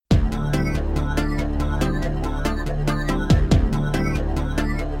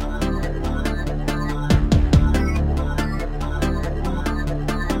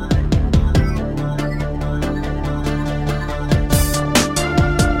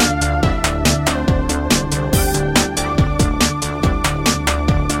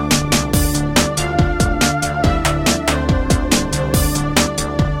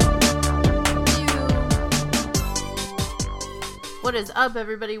up,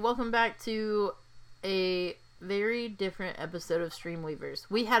 everybody? Welcome back to a very different episode of Streamweavers.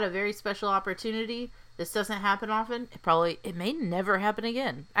 We had a very special opportunity. This doesn't happen often. It may never happen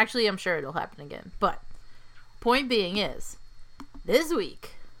again. Actually, I'm sure it'll happen again. But, point being is, this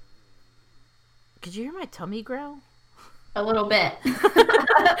week... Could you hear my tummy growl? A little bit.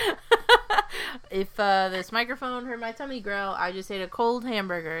 If this microphone heard my tummy growl, I just ate a cold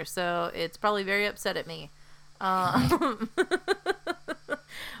hamburger, so it's probably very upset at me.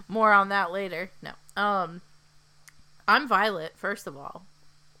 More on that later. No. I'm Violet, first of all.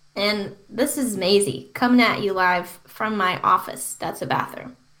 And this is Maisie, coming at you live from my office. That's a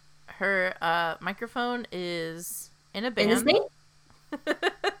bathroom. Her microphone is in a band. In the sink?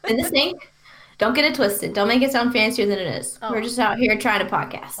 In the sink? Don't get it twisted. Don't make it sound fancier than it is. Oh. We're just out here trying to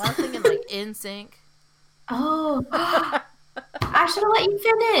podcast. Well, I was thinking like in sync. Oh. I should have let you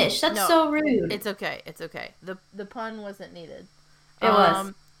finish. That's so rude. It's okay. It's okay. The pun wasn't needed. It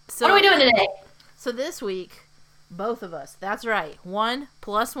was. So, what are we doing today? So this week, both of us. That's right. 1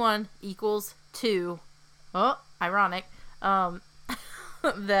 + 1 = 2. Oh, ironic.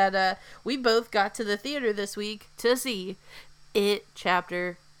 That we both got to the theater this week to see It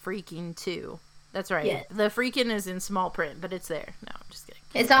Chapter Freaking 2. That's right. Yes. The freaking is in small print, but it's there. No, I'm just kidding.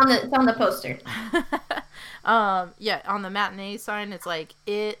 It's on the poster. Yeah, on the matinee sign, it's like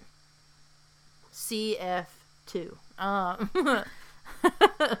It CF2.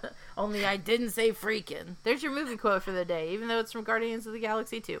 Only I didn't say freaking. There's your movie quote for the day, even though it's from Guardians of the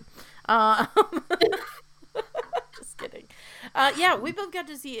Galaxy 2. Just kidding. Yeah, we both got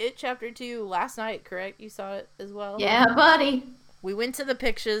to see It Chapter 2 last night, correct? You saw it as well? Yeah, buddy. We went to the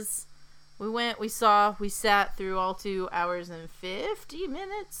pictures. We sat through all 2 hours and 50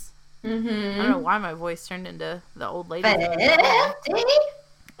 minutes. Mm-hmm. I don't know why my voice turned into the old lady.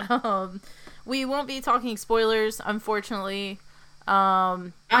 50? We won't be talking spoilers, unfortunately.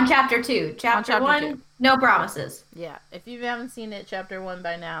 On Chapter 2. Chapter 1, 2. No promises. Yeah. If you haven't seen it, Chapter 1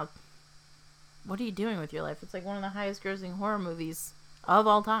 by now, what are you doing with your life? It's like one of the highest grossing horror movies of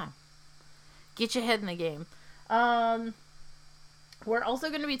all time. Get your head in the game. We're also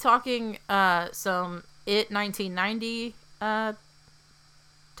going to be talking some It 1990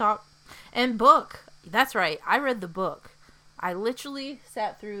 talk and book. That's right. I read the book. I literally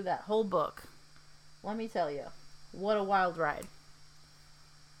sat through that whole book. Let me tell you, what a wild ride.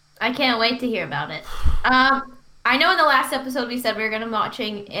 I can't wait to hear about it. I know in the last episode we said we were going to be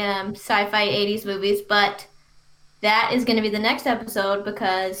watching sci-fi 80s movies, but that is going to be the next episode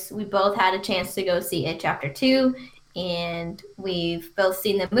because we both had a chance to go see It Chapter 2. And we've both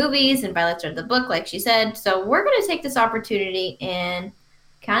seen the movies, and Violet's read the book, like she said. So we're going to take this opportunity and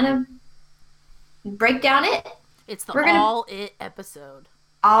kind of break down It. It's the All It episode.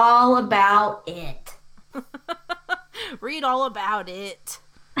 All about it. Read all about it.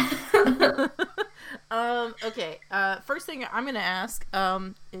 Okay. First thing I'm going to ask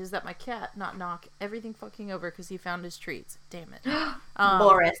is that my cat not knock everything fucking over because he found his treats. Damn it.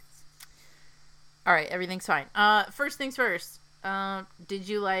 Boris. All right, everything's fine. First things first. Did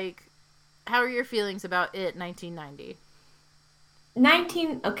you how are your feelings about It 1990?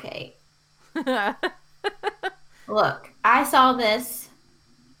 Okay. Look, I saw this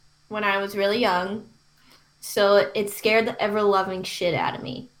when I was really young, so it scared the ever-loving shit out of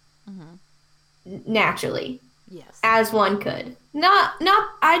me. Mm-hmm. Naturally. Yes. As one could. Not.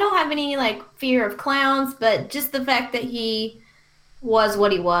 I don't have any, fear of clowns, but just the fact that he was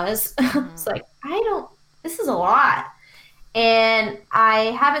what he was. Mm-hmm. It's like, this is a lot. And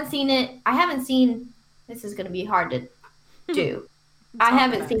I haven't seen it. This is going to be hard to do. I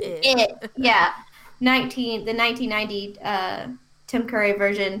haven't seen it. Yeah. The 1990 Tim Curry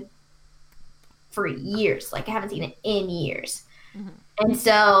version for years. I haven't seen it in years. Mm-hmm. And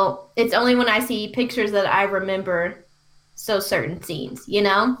so it's only when I see pictures that I remember certain scenes,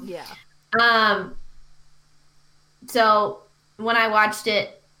 Yeah. So when I watched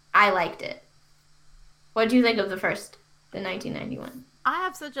it, I liked it. What did you think of the 1991? I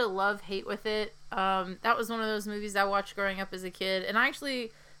have such a love-hate with it. That was one of those movies I watched growing up as a kid, and I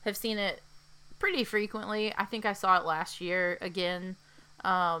actually have seen it pretty frequently. I think I saw it last year again.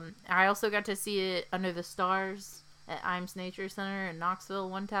 I also got to see it under the stars at Imes Nature Center in Knoxville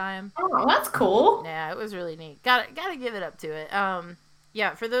one time. Oh, that's cool. Yeah, it was really neat. Gotta give it up to it.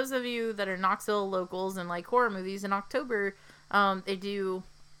 Yeah, for those of you that are Knoxville locals and like horror movies, in October, they do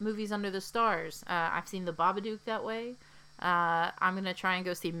movies under the stars. I've seen The Babadook that way. I'm gonna try and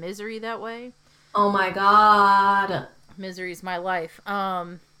go see Misery that way. Oh my god. Misery's my life.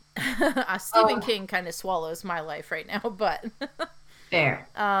 Stephen King kind of swallows my life right now, but fair.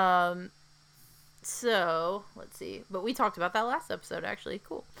 So let's see. But we talked about that last episode, actually.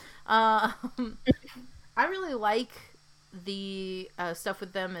 Cool. I really like the stuff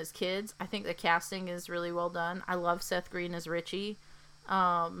with them as kids. I think the casting is really well done. I love Seth Green as Richie.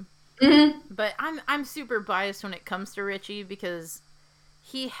 But I'm super biased when it comes to Richie because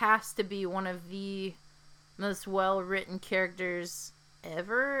he has to be one of the most well-written characters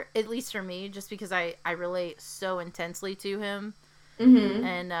ever, at least for me, just because I relate so intensely to him.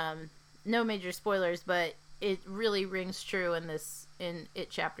 And no major spoilers, but it really rings true in It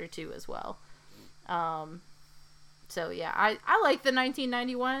Chapter 2 as well. So yeah, I like the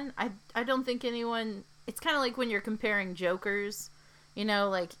 1991. I don't think anyone, it's kind of like when you're comparing Jokers, you know,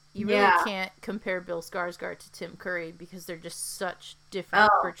 like you really can't compare Bill Skarsgård to Tim Curry because they're just such different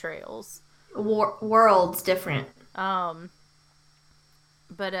portrayals. Worlds different. But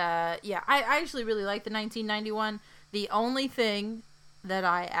yeah, I actually really like the 1991. The only thing that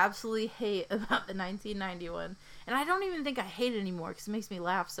I absolutely hate about the 1991, and I don't even think I hate it anymore because it makes me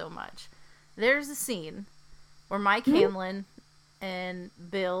laugh so much. There's a scene where Mike Hanlon and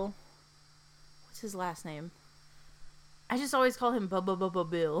Bill, what's his last name? I just always call him Bill. Bill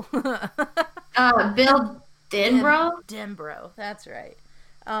Denbrough? Denbrough, that's right.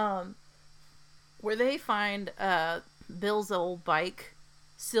 Where they find Bill's old bike,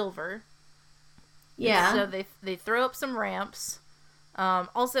 Silver. Yeah. So they throw up some ramps.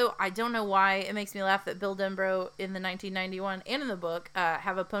 Also, I don't know why it makes me laugh that Bill Denbrough in the 1991 and in the book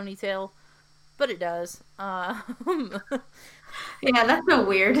have a ponytail, but it does. Yeah, that's so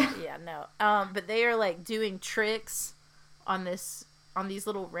weird. Yeah, no. But they are like doing tricks on these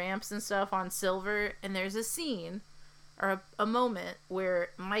little ramps and stuff on Silver, and there's a scene or a moment where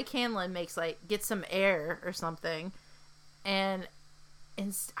Mike Hanlon gets some air or something, and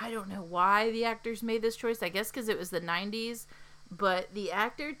I don't know why the actors made this choice. I guess because it was the 90s, but the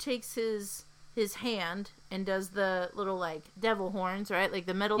actor takes his hand and does the little like devil horns, right? Like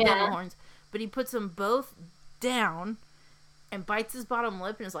the metal devil horns, but he puts them both down and bites his bottom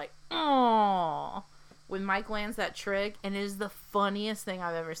lip and is like, "Aww." When Mike lands that trick, and it is the funniest thing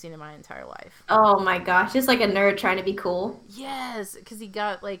I've ever seen in my entire life. Oh my gosh, just like a nerd trying to be cool. Yes, because he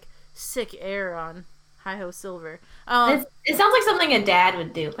got like sick air on Hi-Ho Silver. It sounds like something a dad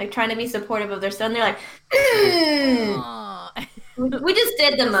would do, like trying to be supportive of their son. They're like, we just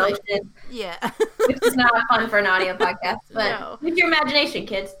did the motion. Yeah. Which is not fun for an audio podcast, but with your imagination,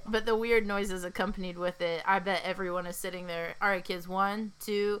 kids. But the weird noises accompanied with it, I bet everyone is sitting there. All right, kids, 1,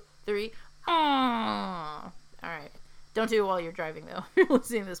 2, 3. All right. Don't do it while you're driving, though. You're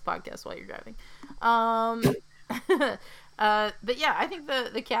listening to this podcast while you're driving. But yeah, I think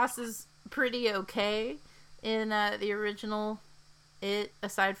the cast is pretty okay in the original It.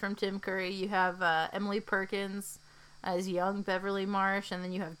 Aside from Tim Curry, you have Emily Perkins as young Beverly Marsh, and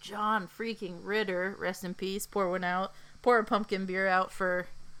then you have John freaking Ritter, rest in peace. Pour a pumpkin beer out for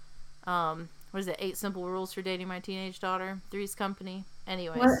what is it, 8 Simple Rules for Dating My Teenage Daughter, Three's Company.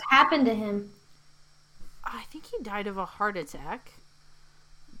 Anyways, what happened to him? I think he died of a heart attack.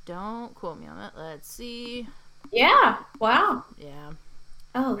 Don't quote me on that. Let's see. Yeah. Wow. Yeah.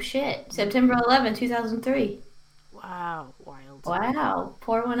 Oh shit. September 11, 2003. Wow. Wild. Wow.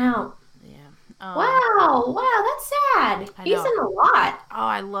 Pour one out. Yeah. Wow, that's sad. He's in a lot. Oh,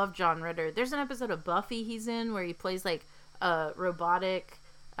 I love John Ritter. There's an episode of Buffy he's in where he plays like a robotic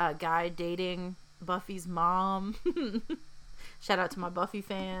guy dating Buffy's mom. Shout out to my Buffy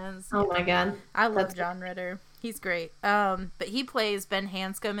fans. Oh my god. I love John Ritter. He's great. But he plays Ben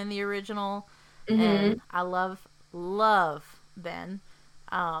Hanscom in the original. And I love Ben.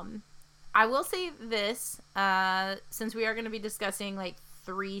 I will say this, since we are going to be discussing like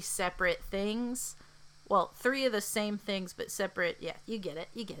 3 separate things. Well, 3 of the same things, but separate. Yeah, you get it.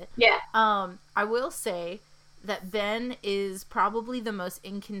 Yeah. I will say that Ben is probably the most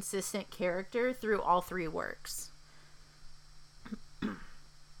inconsistent character through all 3 works.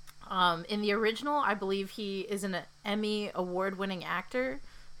 In the original, I believe he is an Emmy award-winning actor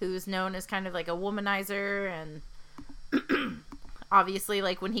who's known as kind of like a womanizer, and obviously,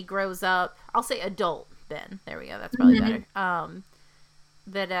 like when he grows up, I'll say adult Ben. There we go. That's probably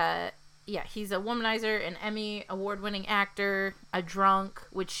better. Yeah, he's a womanizer, an Emmy award-winning actor, a drunk,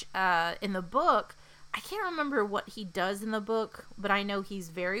 which in the book, I can't remember what he does in the book, but I know he's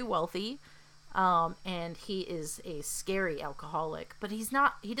very wealthy. And he is a scary alcoholic, but he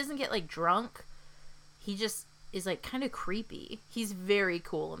doesn't get like drunk. He just is like kind of creepy. He's very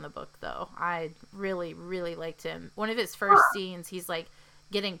cool in the book though. I really, really liked him. One of his first scenes, he's like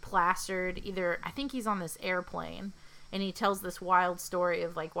getting plastered. I think he's on this airplane and he tells this wild story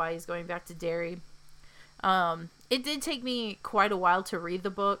of like why he's going back to Derry. It did take me quite a while to read the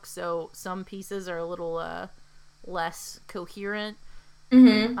book, so some pieces are a little less coherent.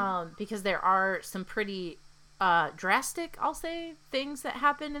 Because there are some pretty drastic, I'll say, things that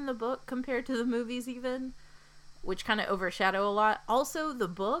happen in the book compared to the movies even, which kind of overshadow a lot. Also, the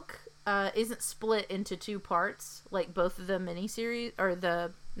book isn't split into two parts, like both of the miniseries, or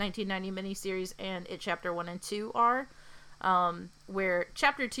the 1990 miniseries and It Chapter 1 and 2 are, where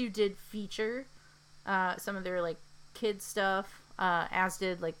Chapter 2 did feature some of their, like, kid stuff, as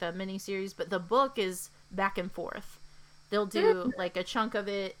did, like, the miniseries, but the book is back and forth. They'll do, like, a chunk of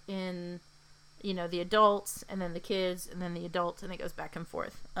it in, you know, the adults, and then the kids, and then the adults, and it goes back and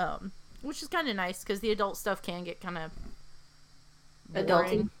forth. Which is kind of nice, because the adult stuff can get kind of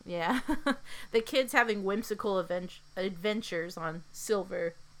adulting. Yeah. The kids having whimsical adventures on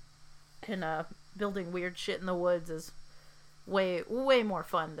Silver and building weird shit in the woods is way, way more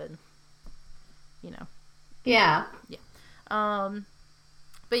fun than, you know. Yeah. Yeah.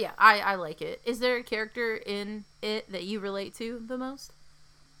 But yeah, I like it. Is there a character in it that you relate to the most?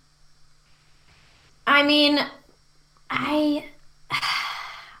 I mean, I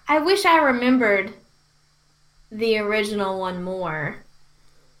wish I remembered the original one more.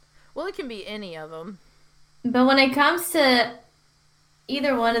 Well, it can be any of them. But when it comes to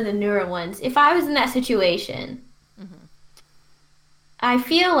either one of the newer ones, if I was in that situation, I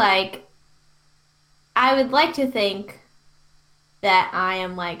feel like I would like to think that I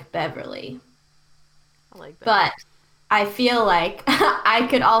am like Beverly. I like that. But I feel like I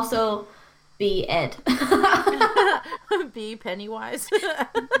could also be Ed. Be Pennywise.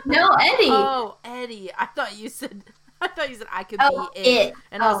 No, Eddie. Oh, Eddie. I thought you said I could be it.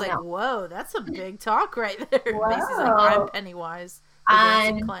 And I was like, whoa, that's a big talk right there. Whoa. Macy's like, I'm Pennywise. The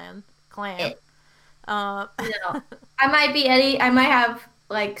Dancing Clan. It. No. I might be Eddie. I might have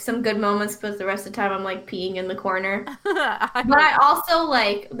like some good moments, but the rest of the time I'm like peeing in the corner. But I also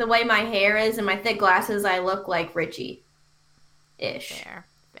like the way my hair is and my thick glasses. I look like Richie-ish. Fair.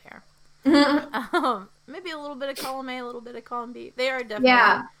 Maybe a little bit of column A, a little bit of column B. They are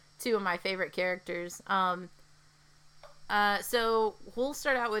definitely two of my favorite characters. So we'll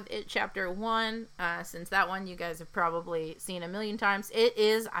start out with It Chapter 1, since that one you guys have probably seen a million times. It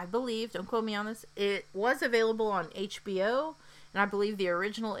is, I believe, don't quote me on this, it was available on HBO, and I believe the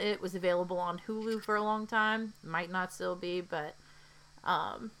original It was available on Hulu for a long time. Might not still be, but,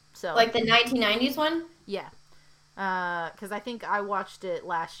 so. Like the 1990s one? Yeah. Because I think I watched it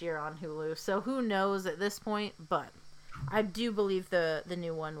last year on Hulu, so who knows at this point, but I do believe the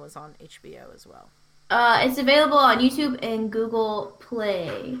new one was on HBO as well. It's available on YouTube and Google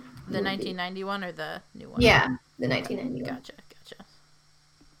Play. The 1991 or the new one? Yeah, the 1991. Gotcha.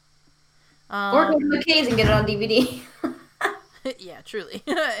 Or go to McKay's and get it on DVD. Yeah, truly.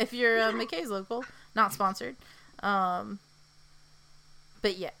 If you're McKay's local, not sponsored. But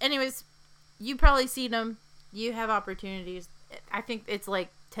yeah, anyways, you probably seen them. You have opportunities. I think it's like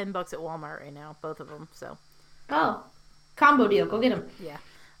 $10 at Walmart right now, both of them. So. Oh, combo deal. Go get them. Yeah.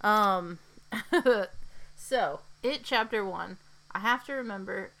 So, It Chapter 1. I have to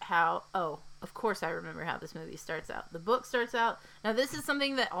remember how... Oh, of course I remember how this movie starts out. The book starts out... Now, this is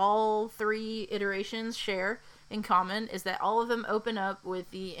something that all three iterations share in common, is that all of them open up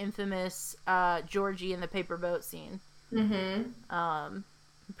with the infamous Georgie and the paper boat scene. I'm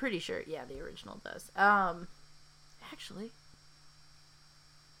pretty sure, yeah, the original does. Actually...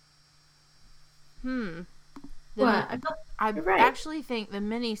 What? I actually think the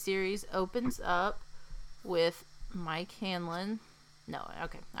miniseries opens up with Mike Hanlon. No,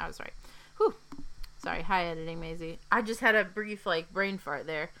 okay, I was right. Whew. Sorry, hi editing, Maisie. I just had a brief, like, brain fart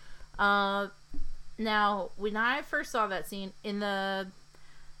there. Now, when I first saw that scene in the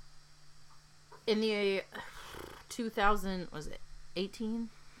 2000, was it 18?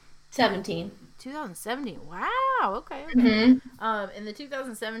 17. 2017. Wow. Okay. In the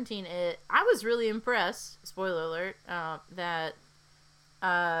 2017, I was really impressed. Spoiler alert. That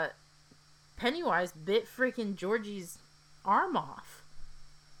Pennywise bit freaking Georgie's arm off.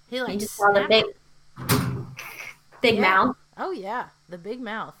 He like just saw the big mouth. Oh yeah, the big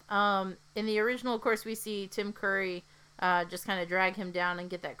mouth. In the original, of course, we see Tim Curry just kind of drag him down and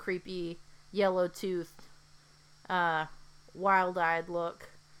get that creepy yellow-toothed, wild-eyed look.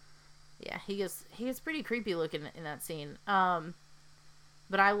 Yeah, he gets pretty creepy looking in that scene. But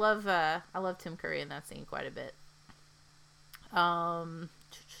I love Tim Curry in that scene quite a bit.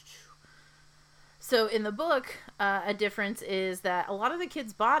 So in the book, a difference is that a lot of the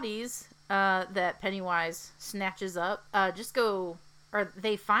kids' bodies that Pennywise snatches up just go, or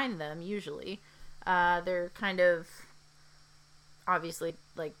they find them usually. They're kind of obviously,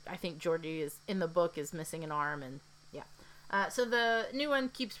 like, I think Georgie is, in the book, is missing an arm, and yeah. So the new one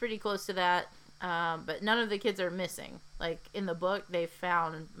keeps pretty close to that, but none of the kids are missing. Like, in the book, they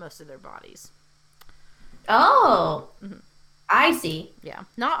found most of their bodies. Oh, I see. Yeah,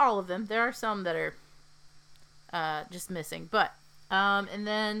 not all of them. There are some that are just missing, but and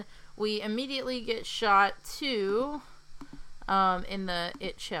then we immediately get shot to in the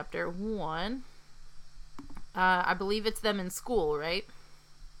It Chapter 1. I believe it's them in school, right?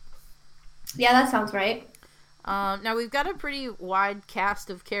 Yeah, that sounds right. Now we've got a pretty wide cast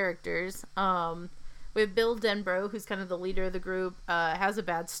of characters. We have Bill Denbrough, who's kind of the leader of the group, has a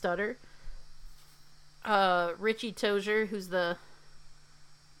bad stutter. Richie Tozier, who's the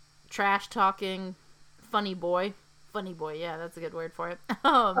trash-talking funny boy. Funny boy, yeah, that's a good word for it.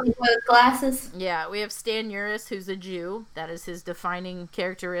 With glasses. Yeah, we have Stan Uris, who's a Jew. That is his defining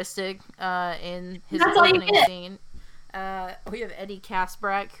characteristic in his opening scene. We have Eddie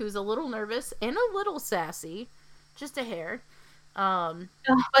Kaspbrak, who's a little nervous and a little sassy. Just a hair. But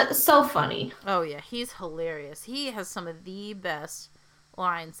so funny. Oh, yeah, he's hilarious. He has some of the best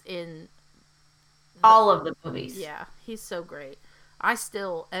lines in all of the movies. Yeah, he's so great. I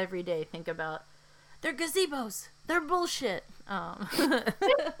still, every day, think about, they're gazebos. They're bullshit. Him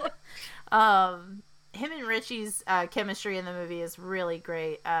and Richie's chemistry in the movie is really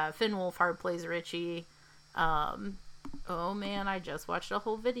great. Finn Wolfhard plays Richie. Oh man, I just watched a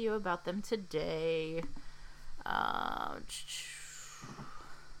whole video about them today.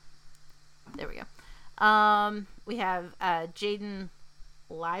 There we go. We have Jaden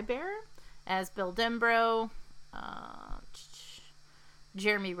Lieber as Bill Denbrough.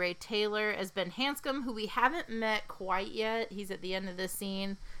 Jeremy Ray Taylor as Ben Hanscom, who we haven't met quite yet. He's at the end of this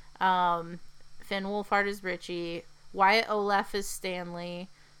scene. Finn Wolfhard is Richie. Wyatt Oleff is Stanley.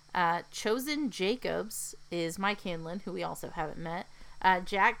 Chosen Jacobs is Mike Hanlon, who we also haven't met.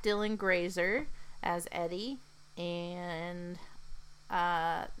 Jack Dylan Grazer as Eddie. And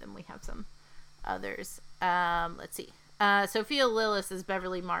then we have some others. Let's see. Sophia Lillis is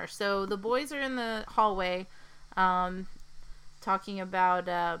Beverly Marsh. So the boys are in the hallway talking about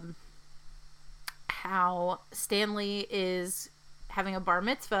how Stanley is having a bar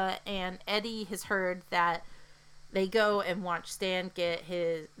mitzvah, and Eddie has heard that they go and watch Stan get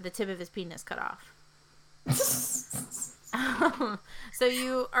the tip of his penis cut off. So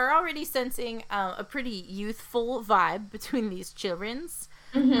you are already sensing a pretty youthful vibe between these childrens.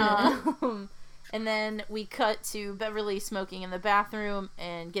 Mm-hmm. And then we cut to Beverly smoking in the bathroom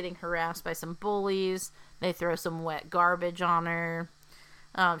and getting harassed by some bullies. They throw some wet garbage on her.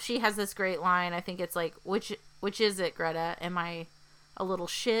 She has this great line. I think it's like, which is it, Greta? Am I a little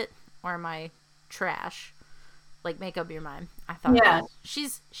shit or am I trash? Like, make up your mind. I thought, yeah.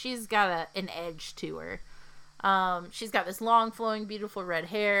 She's got an edge to her. She's got this long, flowing, beautiful red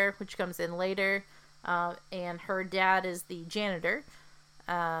hair, which comes in later. And her dad is the janitor.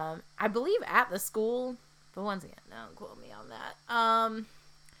 I believe at the school, but once again, don't quote me on that.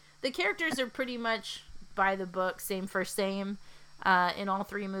 The characters are pretty much by the book, same for same, in all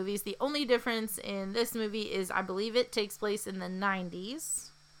three movies. The only difference in this movie is I believe it takes place in the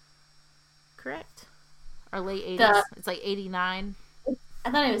 90s. Correct? Or late 80s. It's like 89.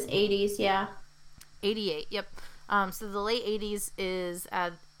 I thought it was 80s, yeah. 88, yep. So the late 80s is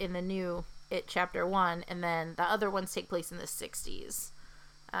in the new It Chapter 1, and then the other ones take place in the 60s.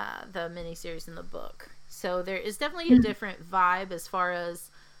 The miniseries in the book. So there is definitely a different vibe as far as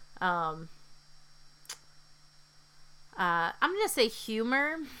I'm gonna say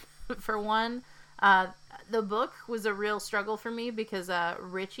humor for one. The book was a real struggle for me because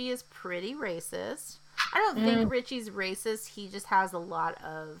Richie is pretty racist. I don't think Richie's racist. He just has a lot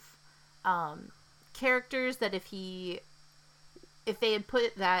of characters that if they had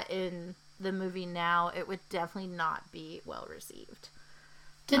put that in the movie now, it would definitely not be well received.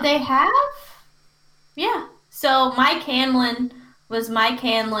 Did they have? Yeah. So Mike Hanlon was Mike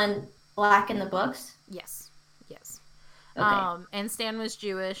Hanlon black in the books? Yes. Okay. And Stan was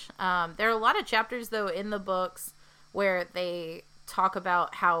Jewish. There are a lot of chapters, though, in the books where they talk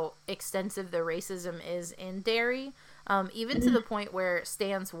about how extensive the racism is in Derry, even to the point where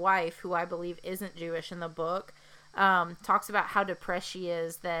Stan's wife, who I believe isn't Jewish in the book, talks about how depressed she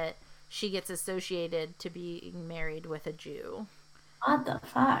is that she gets associated to being married with a Jew. What the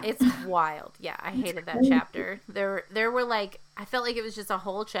fuck? It's wild. Yeah, I hated that chapter. There were like, I felt like it was just a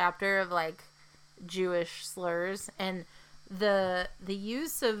whole chapter of like Jewish slurs, and the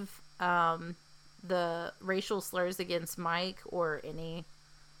use of the racial slurs against Mike or any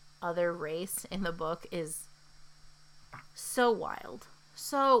other race in the book is so wild.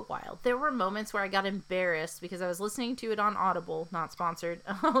 so wild. There were moments where I got embarrassed because I was listening to it on Audible, not sponsored.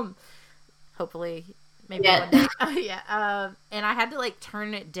 Hopefully, maybe one day. Yeah. And I had to like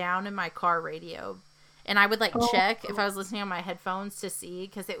turn it down in my car radio, and I would like check if I was listening on my headphones to see,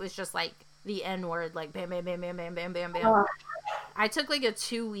 because it was just like the N word, like bam, bam, bam, bam, bam, bam, bam, bam. I took like a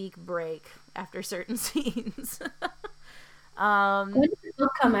 2-week break after certain scenes. When did the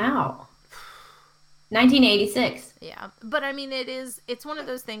book come out? 1986. Yeah, but I mean, it's one of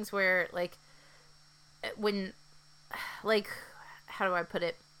those things where, like, when, like, how do I put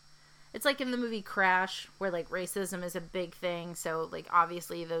it? It's like in the movie Crash, where, like, racism is a big thing, so, like,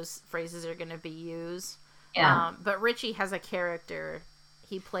 obviously those phrases are going to be used. Yeah. But Richie has a character.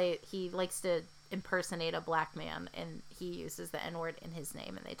 He likes to impersonate a black man, and he uses the N-word in his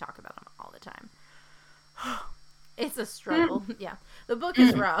name, and they talk about him all the time. It's a struggle. Yeah. The book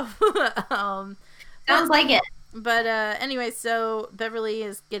is rough. Sounds like it. But anyway, so Beverly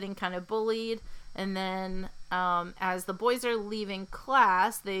is getting kind of bullied, and then as the boys are leaving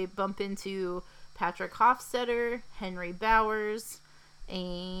class, they bump into Patrick Hofstetter, Henry Bowers,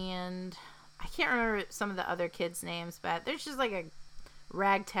 and I can't remember some of the other kids' names, but there's just like a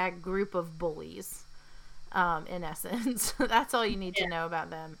ragtag group of bullies, in essence. That's all you need to know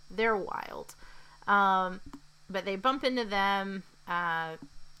about them. They're wild. But they bump into them,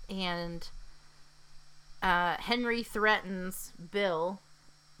 and Henry threatens Bill,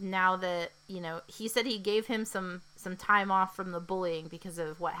 now that, he said he gave him some time off from the bullying because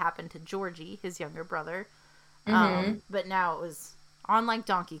of what happened to Georgie, his younger brother. But now it was on like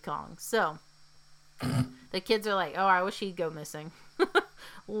Donkey Kong. So the kids are like, oh, I wish he'd go missing.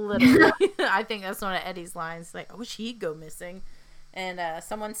 Literally. I think that's one of Eddie's lines. Like, I wish he'd go missing. And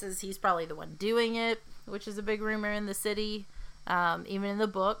someone says he's probably the one doing it, which is a big rumor in the city, even in the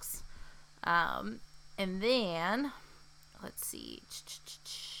books. And then, let's see.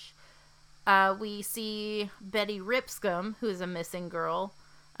 We see Betty Ripscomb, who is a missing girl.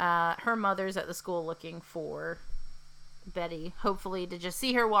 Her mother's at the school looking for Betty, hopefully to just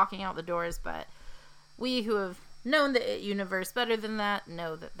see her walking out the doors. But we who have known the It universe better than that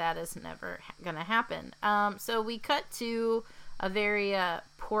know that that is never going to happen. So we cut to a very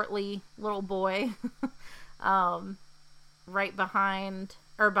portly little boy right behind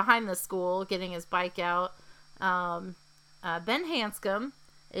the school, getting his bike out. Ben Hanscom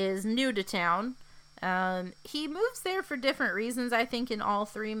is new to town. He moves there for different reasons, I think, in all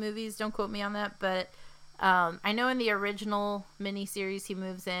 3 movies. Don't quote me on that, but I know in the original miniseries he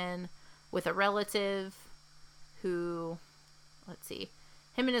moves in with a relative who, let's see,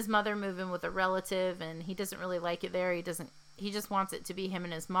 him and his mother move in with a relative, and he doesn't really like it there. He just wants it to be him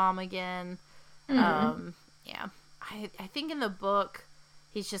and his mom again. Yeah. I think in the book,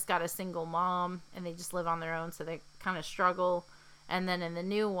 he's just got a single mom, and they just live on their own, so they kind of struggle. And then in the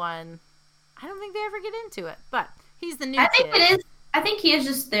new one, I don't think they ever get into it, but he's the new kid. I think he is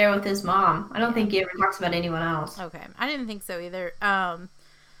just there with his mom. I don't think he ever talks about anyone else. Okay. I didn't think so either.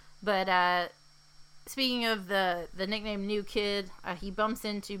 But speaking of the nickname New Kid, he bumps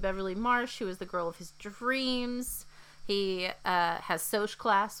into Beverly Marsh, who is the girl of his dreams. He has Soch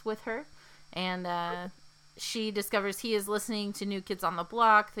class with her, and she discovers he is listening to New Kids on the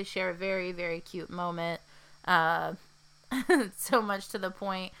Block. They share a very, very cute moment. So much to the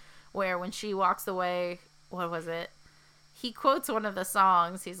point where when she walks away, what was it? He quotes one of the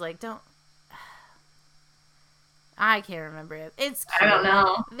songs. He's like, I can't remember it. It's cute. I don't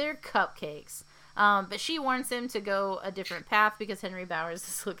know. They're cupcakes. But she warns him to go a different path because Henry Bowers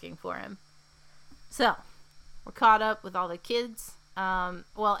is looking for him. So, we're caught up with all the kids. And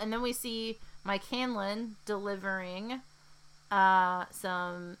then we see Mike Hanlon delivering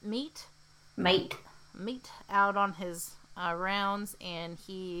some meat out on his rounds, and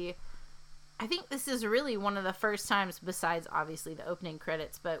I think this is really one of the first times, besides obviously the opening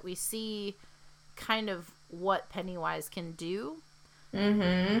credits, but we see kind of what Pennywise can do.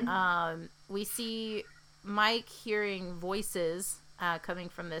 We see Mike hearing voices coming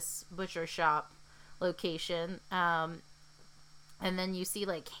from this butcher shop location, and then you see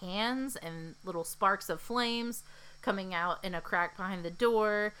like hands and little sparks of flames coming out in a crack behind the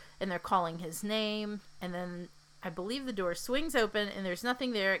door, and they're calling his name, and then I believe the door swings open and there's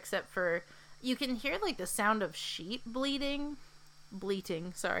nothing there except for, you can hear like the sound of sheep bleating,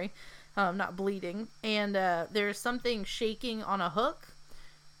 not bleeding, and there's something shaking on a hook,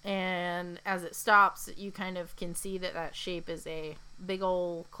 and as it stops, you kind of can see that shape is a big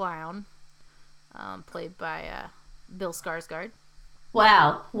old clown, played by Bill Skarsgård.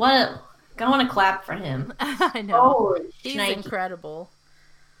 Wow, I want to clap for him. I know. Holy He's shnikes. incredible.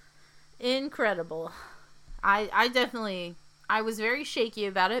 I I was very shaky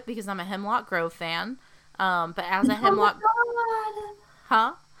about it because I'm a Hemlock Grove fan. But as a Oh my Hemlock... god.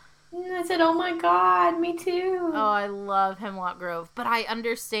 Huh? I said, oh my god, me too. Oh, I love Hemlock Grove. But I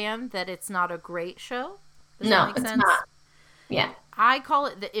understand that it's not a great show. Does No, that make it's sense? not. Yeah. I call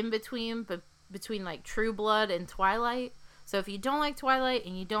it the in-between, but between like True Blood and Twilight. So if you don't like Twilight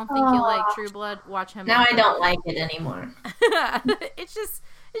and you don't think you'll like True Blood, watch Hemlock Now I Grove. don't like it anymore. It's just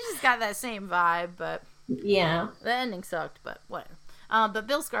got that same vibe, but Yeah. the ending sucked, but whatever. But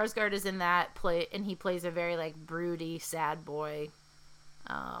Bill Skarsgård is in that play, and he plays a very like broody, sad boy.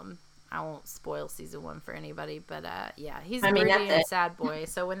 I won't spoil season 1 for anybody, but yeah, he's a broody and sad boy.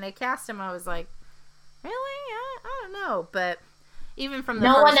 So when they cast him, I was like, really? I don't know, but even from the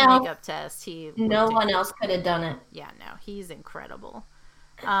first makeup test, no one else could have done it. Yeah, no, he's incredible.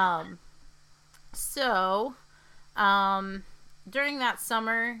 So during that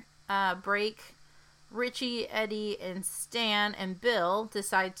summer break, Richie, Eddie, and Stan and Bill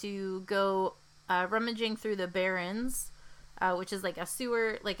decide to go rummaging through the Barrens, which is like a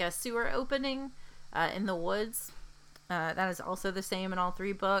sewer opening in the woods. That is also the same in all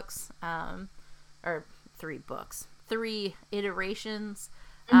 3 books, or 3 books, 3 iterations.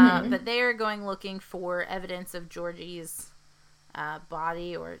 But they are going looking for evidence of Georgie's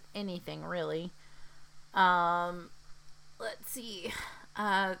body or anything really. Let's see.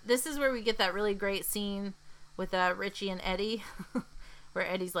 This is where we get that really great scene with Richie and Eddie, where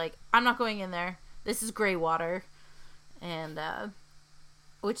Eddie's like, "I'm not going in there. This is gray water," and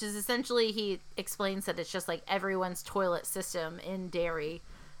which is essentially, he explains that it's just like everyone's toilet system in Derry.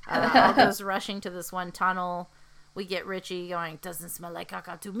 All goes rushing to this one tunnel. We get Richie going, "Doesn't smell like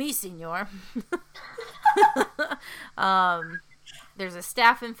caca to me, senor." There's a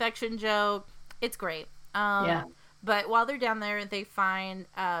staph infection joke. It's great. Yeah. But while they're down there, they find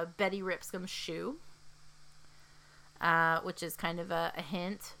Betty Ripscomb's shoe, which is kind of a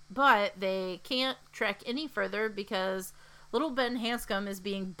hint. But they can't trek any further because little Ben Hanscom is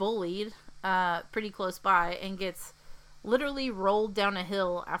being bullied pretty close by and gets literally rolled down a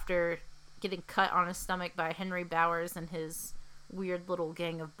hill after getting cut on his stomach by Henry Bowers and his weird little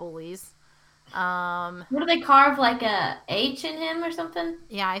gang of bullies. What do they carve, like a H in him or something?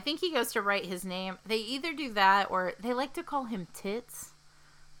 Yeah, I think he goes to write his name. They either do that or they like to call him Tits.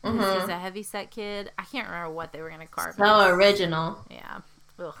 He's a heavyset kid. I can't remember what they were going to carve. So original. Yeah.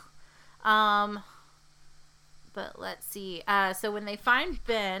 Ugh. But let's see. So when they find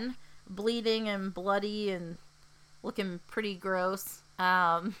Ben bleeding and bloody and looking pretty gross,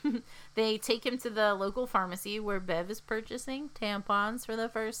 they take him to the local pharmacy where Bev is purchasing tampons for the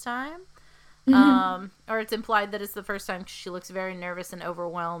first time. Or it's implied that it's the first time because she looks very nervous and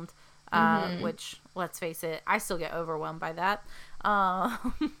overwhelmed, which, let's face it, I still get overwhelmed by that.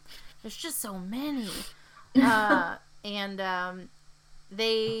 There's just so many. And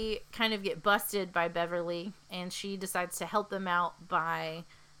they kind of get busted by Beverly, and she decides to help them out by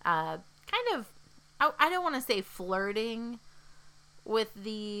kind of, I don't want to say flirting with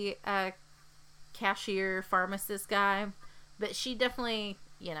the cashier pharmacist guy, but she definitely,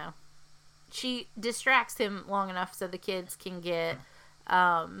 she distracts him long enough so the kids can get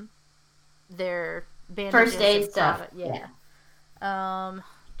their bandages, first aid stuff. Yeah.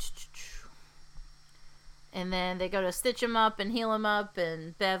 And then they go to stitch him up and heal him up,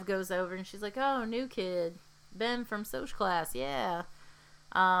 and Bev goes over and she's like, "Oh, new kid, Ben from Soch class, yeah."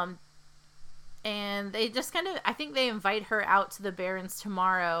 And they just kind of, I think they invite her out to the Barrens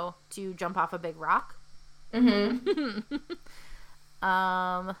tomorrow to jump off a big rock. Let's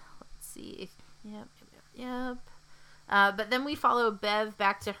see. Yep. But then we follow Bev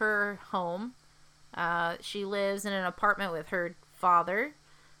back to her home. She lives in an apartment with her father,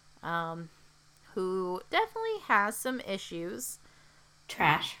 who definitely has some issues.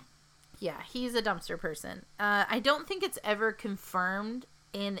 Trash. Yeah, he's a dumpster person. I don't think it's ever confirmed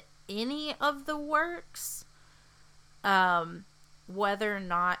in any of the works whether or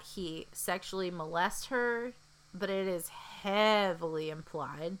not he sexually molests her, but it is heavily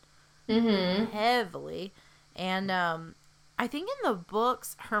implied. Heavily. And I think in the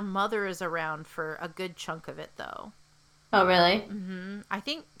books her mother is around for a good chunk of it, though. Oh, really? I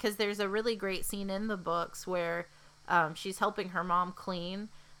think because there's a really great scene in the books where she's helping her mom clean,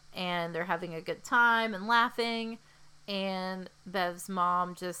 and they're having a good time and laughing, and Bev's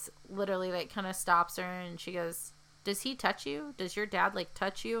mom just literally like kind of stops her, and she goes, "Does he touch you? Does your dad like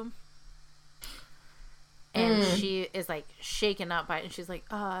touch you?" And she is like shaken up by it, and she's like,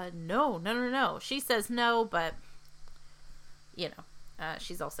 no. She says no, but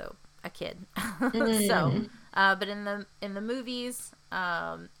she's also a kid. So, but in the movies,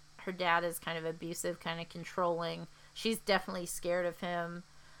 her dad is kind of abusive, kind of controlling. she's definitely scared of him.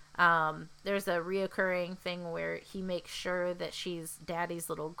 There's a reoccurring thing where he makes sure that she's daddy's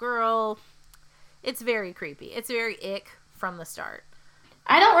little girl. It's very creepy. It's very ick from the start.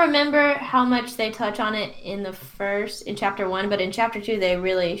 I don't remember how much they touch on it in chapter 1, but in chapter 2 they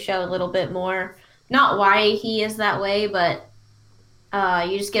really show a little bit more. Not why he is that way, but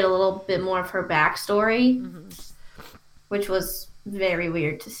you just get a little bit more of her backstory, which was very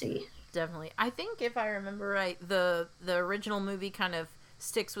weird to see. Definitely. I think if I remember right, the original movie kind of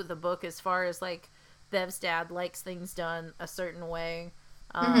sticks with the book as far as like Bev's dad likes things done a certain way.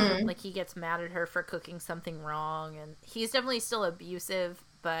 Like he gets mad at her for cooking something wrong, and he's definitely still abusive,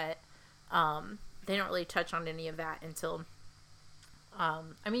 but they don't really touch on any of that until I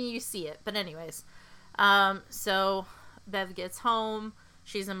mean, you see it, but anyways. So Bev gets home.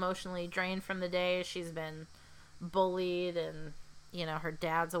 She's emotionally drained from the day. She's been bullied, and you know, her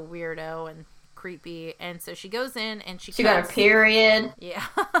dad's a weirdo and creepy, and so she goes in and she got a period. Yeah.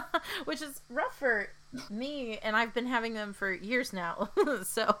 Which is rough for me, and I've been having them for years now.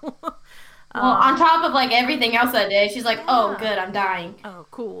 So well, on top of like everything else that day, she's like, oh good, I'm dying. Oh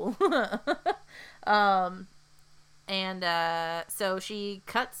cool. So she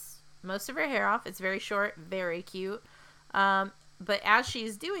cuts most of her hair off. It's very short, very cute. But as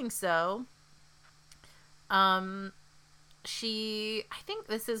she's doing so, I think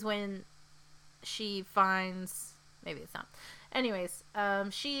this is when she finds, maybe it's not. Anyways,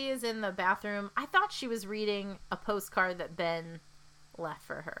 she is in the bathroom. I thought she was reading a postcard that Ben left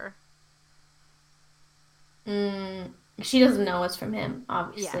for her. She doesn't know it's from him,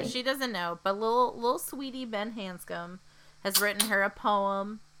 obviously. Yeah, she doesn't know. But little sweetie Ben Hanscom has written her a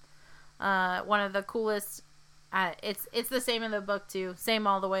poem. One of the coolest. It's the same in the book too. Same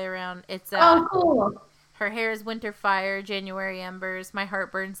all the way around. It's oh cool. Her hair is winter fire, January embers. My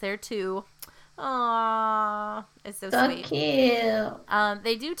heart burns there too. Aww, it's so sweet. Cute.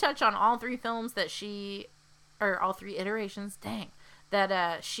 They do touch on all three films that all three iterations. Dang,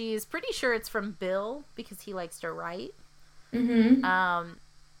 that she's pretty sure it's from Bill because he likes to write. But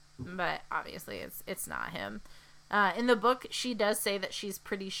obviously it's not him. In the book, she does say that she's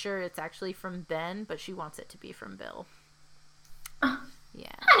pretty sure it's actually from Ben, but she wants it to be from Bill.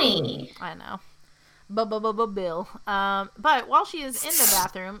 Yeah, honey, I know. Bill. But while she is in the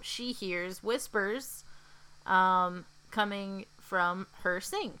bathroom, she hears whispers coming from her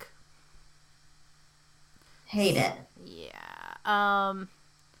sink. Hate it. Yeah.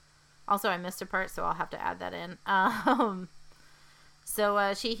 Also, I missed a part, so I'll have to add that in.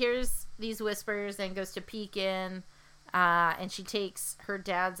 So she hears these whispers and goes to peek in, and she takes her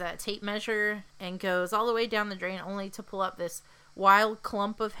dad's tape measure and goes all the way down the drain, only to pull up this wild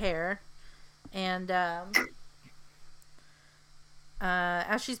clump of hair. And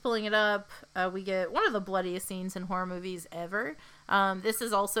as she's pulling it up, we get one of the bloodiest scenes in horror movies ever. This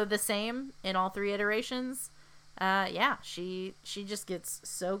is also the same in all three iterations. Yeah, she just gets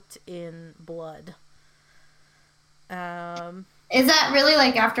soaked in blood. Is that really,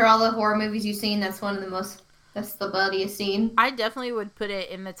 like, after all the horror movies you've seen, that's the bloodiest scene? I definitely would put it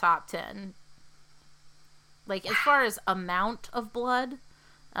in the top 10. Like, as far as amount of blood,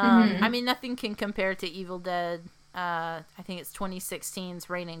 I mean, nothing can compare to Evil Dead. I think it's 2016's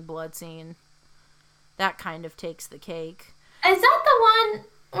Raining Blood scene. That kind of takes the cake. Is that the one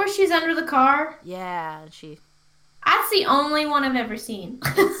where she's under the car? Yeah, That's the only one I've ever seen.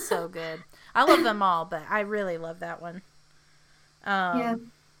 It's so good. I love them all, but I really love that one. Yeah.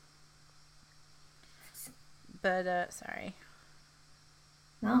 But, sorry.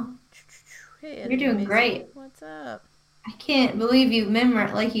 No. Hey, you're doing great. What's up? I can't believe you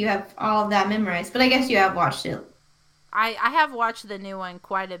have all of that memorized, but I guess you have watched it. I have watched the new one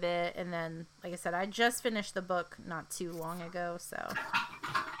quite a bit, and then, like I said, I just finished the book not too long ago, so.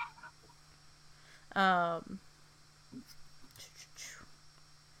 Let's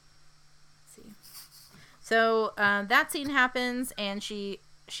see. So, that scene happens, and she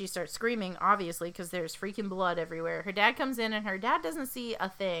starts screaming, obviously, because there's freaking blood everywhere. Her dad comes in, and her dad doesn't see a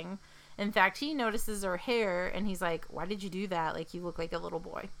thing. In fact, he notices her hair, and he's like, why did you do that? Like, you look like a little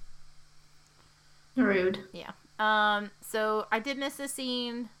boy. Rude. Yeah. So I did miss a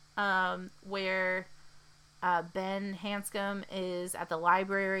scene, where, Ben Hanscom is at the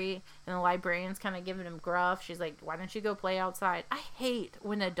library, and the librarian's kind of giving him gruff. She's like, why don't you go play outside? I hate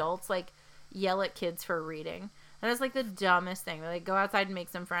when adults, like, yell at kids for reading. And it's, like, the dumbest thing. They, like, go outside and make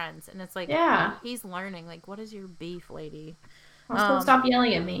some friends. And it's like, yeah, he's learning. Like, what is your beef, lady? Stop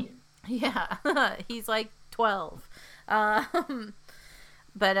yelling at me. Yeah. He's, like, 12.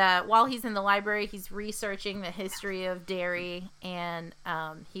 But while he's in the library, he's researching the history of Derry, and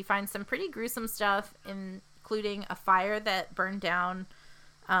he finds some pretty gruesome stuff, including including a fire that burned down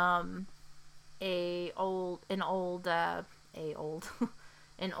an old an old I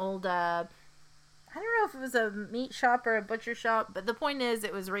don't know if it was a meat shop or a butcher shop, but the point is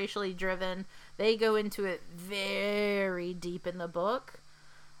it was racially driven. They go into it very deep in the book,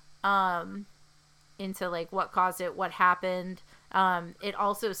 into like what caused it, what happened. It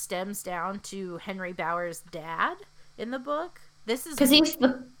also stems down to Henry Bauer's dad in the book. This is because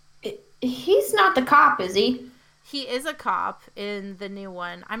he's not the cop, is he? He is a cop in the new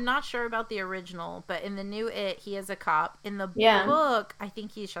one. I'm not sure about the original, but in the new he is a cop. In the book, I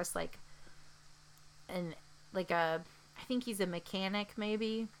think he's just like I think he's a mechanic,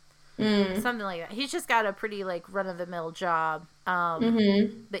 maybe. Something like that. He's just got a pretty like run-of-the-mill job.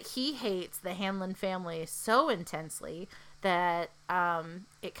 But he hates the Hanlon family so intensely that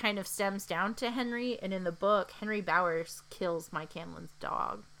it kind of stems down to Henry. And in the book, Henry Bowers kills Mike Hanlon's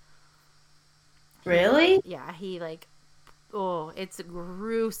dog. Really? Yeah, he like, it's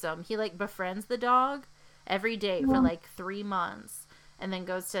gruesome. He like befriends the dog every day for like 3 months, and then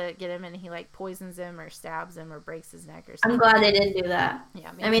goes to get him, and he like poisons him or stabs him or breaks his neck or something. I'm glad they didn't do that. Yeah,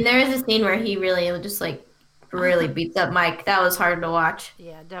 I mean there is a scene where he really just like really beats up Mike. That was hard to watch.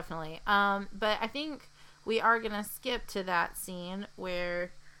 Yeah, definitely. But I think we are gonna skip to that scene where,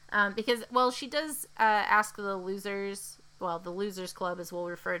 because she does ask the losers. Well, the Losers Club, as we'll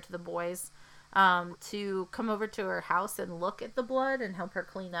refer to the boys. To come over to her house and look at the blood and help her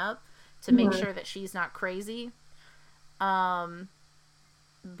clean up to make sure that she's not crazy. But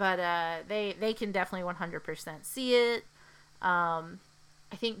they can definitely 100% see it. I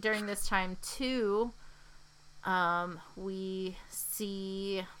think during this time too, we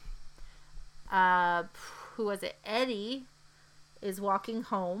see, who was it? Eddie is walking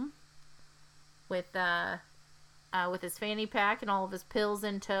home with his fanny pack and all of his pills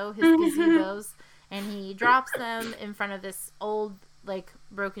in tow, his gazebos, and he drops them in front of this old, like,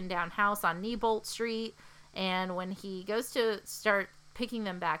 broken down house on Neibolt Street. And when he goes to start picking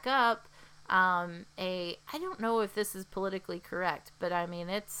them back up, I don't know if this is politically correct, but I mean,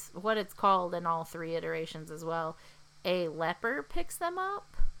 it's what it's called in all 3 iterations as well. A leper picks them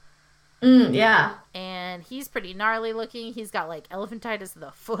up. Yeah. And he's pretty gnarly looking. He's got like elephantitis of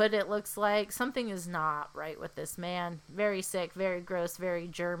the foot, it looks like. Something is not right with this man. Very sick, very gross, very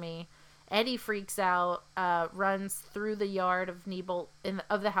germy. Eddie freaks out, runs through the yard of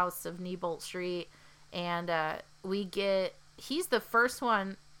of the house of Neibolt Street, and he's the first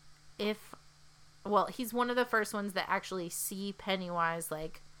one, he's one of the first ones that actually see Pennywise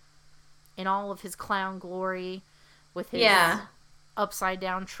like in all of his clown glory with his upside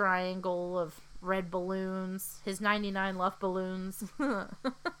down triangle of red balloons, his 99 Luft balloons.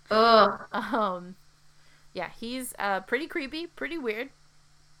 Yeah, he's pretty creepy, pretty weird.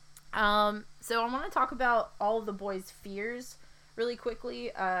 So I want to talk about all of the boys' fears really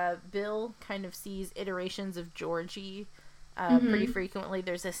quickly. Bill kind of sees iterations of Georgie pretty frequently.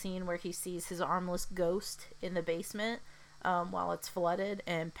 There's a scene where he sees his armless ghost in the basement while it's flooded,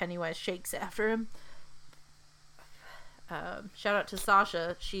 and Pennywise shakes after him. Shout out to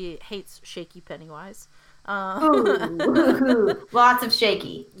Sasha. She hates shaky Pennywise. Lots of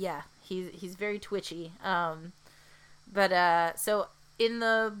shaky. Yeah, he's very twitchy. But so in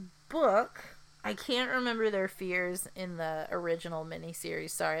the book, I can't remember their fears in the original miniseries.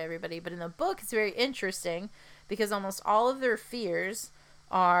 Sorry, everybody. But in the book, it's very interesting because almost all of their fears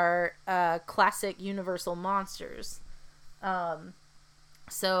are classic Universal monsters.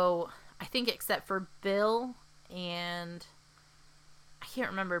 So I think except for Bill and I can't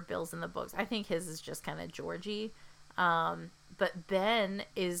remember Bill's in the books. I think his is just kind of Georgie. But Ben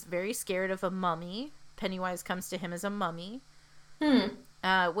is very scared of a mummy. Pennywise comes to him as a mummy.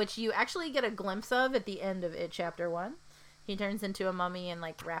 Which you actually get a glimpse of at the end of It Chapter 1. He turns into a mummy and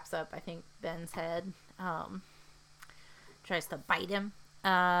like wraps up, I think, Ben's head. Tries to bite him.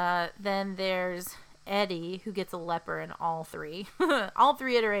 Then there's Eddie, who gets a leper in all 3. All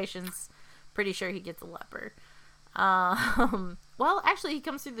 3 iterations. Pretty sure he gets a leper. Well, actually, he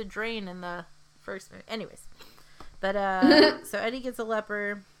comes through the drain in the first movie. Anyways. But, so Eddie gets a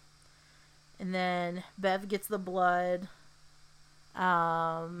leper. And then Bev gets the blood.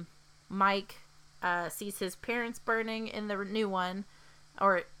 Mike, sees his parents burning in the new one.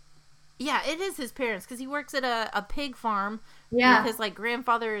 Or, yeah, it is his parents, because he works at a pig farm. Yeah. With his, like,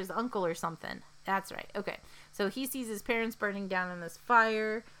 grandfather or his uncle or something. That's right. Okay. So he sees his parents burning down in this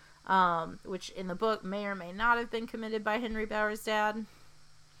fire. Which in the book may or may not have been committed by Henry Bauer's dad.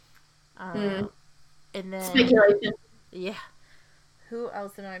 And then speculation. Yeah. Who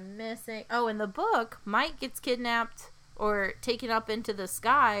else am I missing? Oh, in the book, Mike gets kidnapped or taken up into the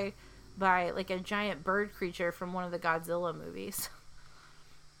sky by like a giant bird creature from one of the Godzilla movies.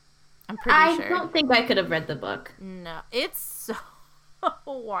 I'm pretty sure. I don't think I could have read the book. No, it's so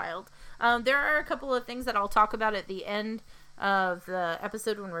wild. There are a couple of things that I'll talk about at the end of the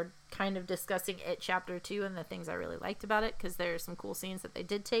episode when we're kind of discussing It Chapter 2 and the things I really liked about it, because there are some cool scenes that they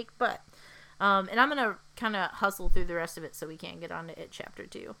did take. But, and I'm going to kind of hustle through the rest of it so we can get on to It Chapter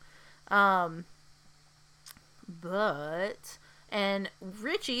 2. And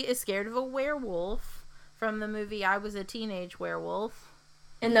Richie is scared of a werewolf from the movie I Was a Teenage Werewolf.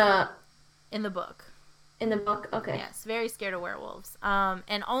 In the book. In the book? Okay. Yes, very scared of werewolves.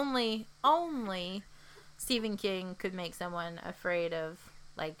 And only Stephen King could make someone afraid of,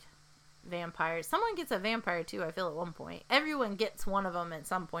 like, vampires. Someone gets a vampire, too, I feel, at one point. Everyone gets one of them at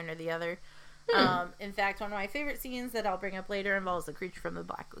some point or the other. In fact, one of my favorite scenes that I'll bring up later involves the creature from the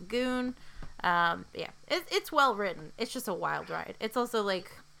Black Lagoon. It's well written. It's just a wild ride. It's also,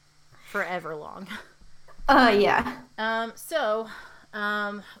 like, forever long. Yeah.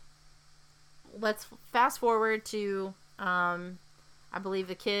 Let's fast forward to, I believe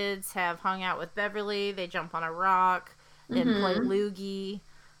the kids have hung out with Beverly. They jump on a rock and play loogie.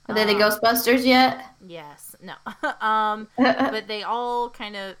 Are they the Ghostbusters yet? Yes. No. But they all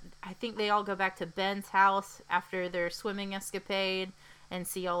kind of, I think they all go back to Ben's house after their swimming escapade and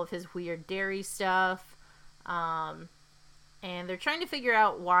see all of his weird dairy stuff. And they're trying to figure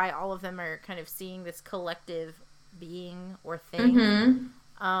out why all of them are kind of seeing this collective being or thing.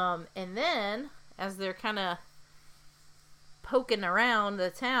 And then, as they're kind of poking around the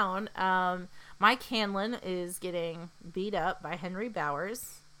town, Mike Hanlon is getting beat up by Henry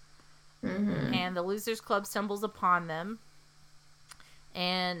Bowers. And the Losers Club stumbles upon them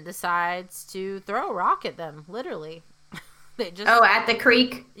and decides to throw a rock at them, literally. They just... Oh, at the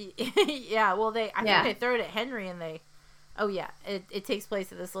creek? Yeah, well, I think they throw it at Henry and they... Oh, yeah, it takes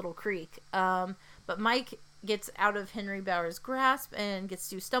place at this little creek. But Mike gets out of Henry Bowers' grasp and gets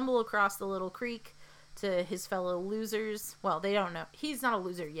to stumble across the little creek to his fellow losers. Well, they don't know. He's not a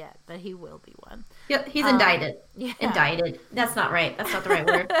loser yet, but he will be one. Yeah, he's indicted. Yeah. Indicted. That's not right. That's not the right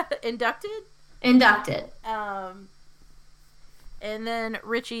word. Inducted? Inducted. And then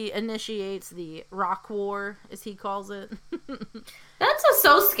Richie initiates the rock war, as he calls it. That's just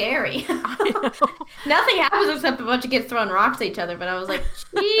so scary. Nothing happens except a bunch of kids throwing rocks at each other, but I was like,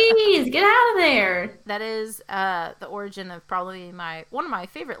 jeez, get out of there. That is the origin of probably one of my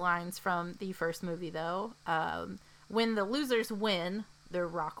favorite lines from the first movie, though. When the losers win their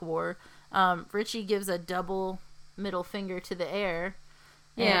rock war, Richie gives a double middle finger to the air.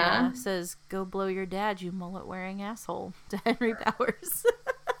 And says, "Go blow your dad, you mullet-wearing asshole," to Henry Bowers.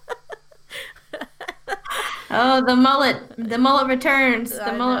 Oh, the mullet returns.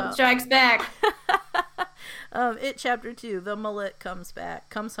 The mullet strikes back. It Chapter 2, the mullet comes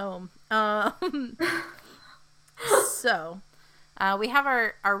home. So, we have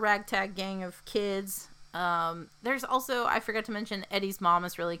our ragtag gang of kids. There's also, I forgot to mention, Eddie's mom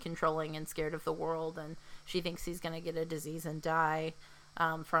is really controlling and scared of the world, and she thinks he's going to get a disease and die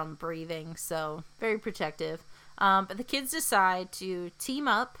from breathing, so very protective. But the kids decide to team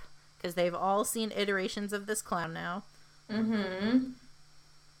up because they've all seen iterations of this clown now.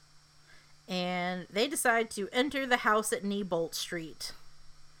 And they decide to enter the house at Neibolt Street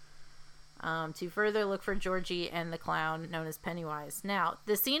to further look for Georgie and the clown known as Pennywise. Now,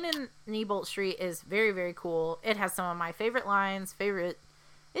 the scene in Neibolt Street is very, very cool. It has some of my favorite lines.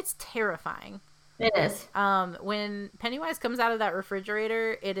 It's terrifying. It is. When Pennywise comes out of that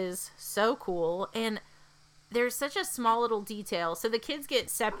refrigerator, it is so cool. And there's such a small little detail. So the kids get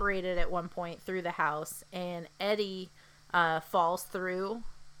separated at one point through the house, and Eddie falls through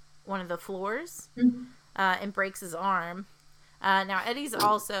one of the floors and breaks his arm. Now, Eddie's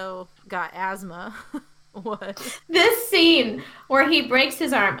also got asthma. What? This scene where he breaks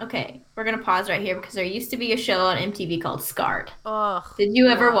his arm. Okay, we're going to pause right here because there used to be a show on MTV called Scarred. Ugh. Did you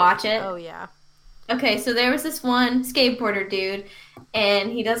ever watch it? Oh, yeah. Okay, so there was this one skateboarder dude,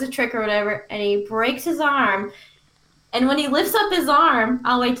 and he does a trick or whatever, and he breaks his arm. And when he lifts up his arm,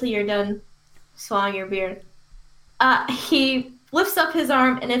 I'll wait till you're done swallowing your beer. He lifts up his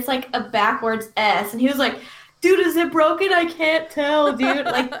arm, and it's like a backwards S. And he was like, dude, is it broken? I can't tell, dude.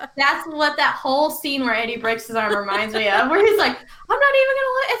 Like, that's what that whole scene where Eddie breaks his arm reminds me of, where he's like, I'm not even going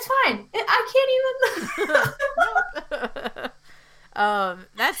to it's fine. I can't even.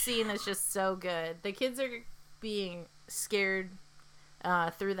 That scene is just so good. The kids are being scared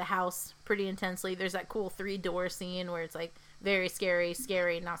through the house pretty intensely. There's that cool 3-door scene where it's like very scary,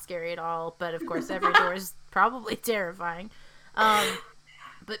 scary, not scary at all. But of course, every door is probably terrifying.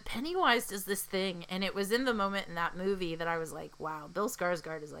 But Pennywise does this thing, and it was in the moment in that movie that I was like, wow, Bill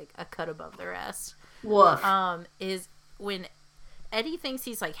Skarsgård is like a cut above the rest. Woof. Is when Eddie thinks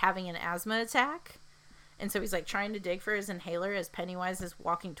he's like having an asthma attack, and so he's like trying to dig for his inhaler as Pennywise is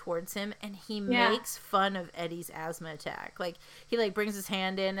walking towards him, and he makes fun of Eddie's asthma attack. Like, he like brings his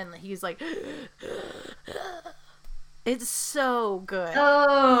hand in, and he's like... It's so good.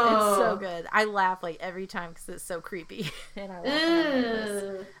 Oh. It's so good. I laugh like every time because it's so creepy. And I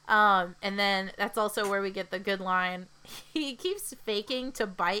laugh. And then that's also where we get the good line. He keeps faking to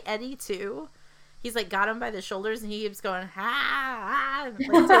bite Eddie too. He's like got him by the shoulders and he keeps going, ha, like,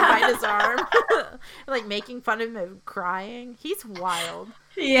 to bite his arm. Like making fun of him and crying. He's wild.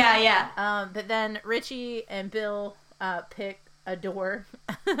 Yeah. But then Richie and Bill pick a door.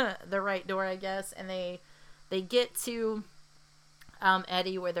 The right door, I guess. And they get to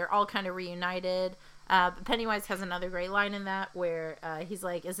Eddie where they're all kind of reunited. But Pennywise has another great line in that where he's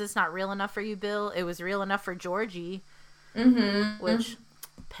like, is this not real enough for you, Bill? It was real enough for Georgie. Mm-hmm. Which,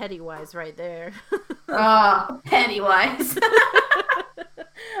 Pennywise right there. Oh, Pennywise.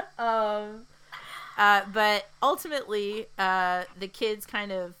 But ultimately, the kids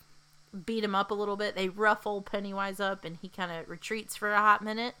kind of beat him up a little bit. They ruffle Pennywise up and he kind of retreats for a hot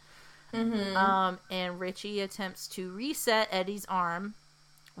minute. Mm-hmm. And Richie attempts to reset Eddie's arm.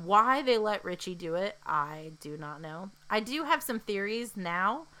 Why they let Richie do it, I do not know. I do have some theories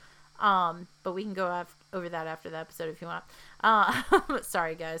now, but we can go over that after the episode if you want.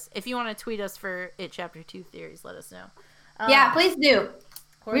 Sorry, guys. If you want to tweet us for It Chapter 2 theories, let us know. Yeah, please do.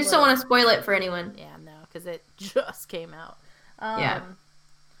 We just don't want to spoil it for anyone. Yeah, no, because it just came out. Yeah.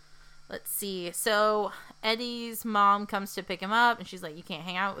 Let's see. So Eddie's mom comes to pick him up, and she's like, "You can't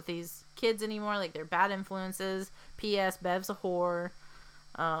hang out with these kids anymore. Like, they're bad influences. P.S. Bev's a whore."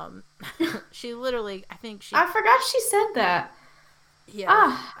 She literally, I forgot she said that.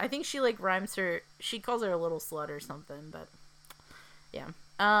 Yeah. I think she like rhymes her. She calls her a little slut or something. But yeah.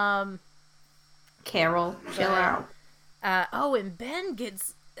 Carol, chill out. And Ben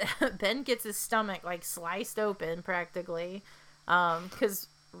gets his stomach like sliced open practically, because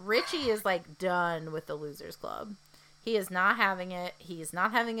Richie is like done with the Losers Club. He is not having it. He is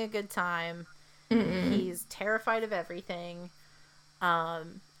not having a good time. Mm-mm. He's terrified of everything.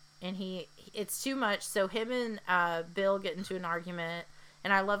 And it's too much. So him and Bill get into an argument,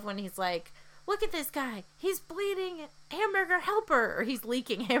 and I love when he's like, "Look at this guy. He's bleeding hamburger helper," or he's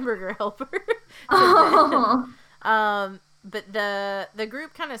leaking hamburger helper. Oh. But the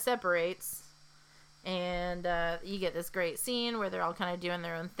group kind of separates. And you get this great scene where they're all kind of doing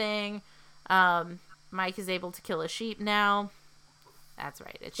their own thing. Mike is able to kill a sheep now. That's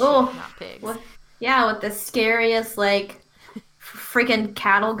right. It's sheep, not pigs. Yeah, with the scariest, like, freaking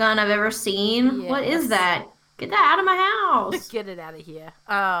cattle gun I've ever seen. Yes. What is that? Get that out of my house. Get it out of here.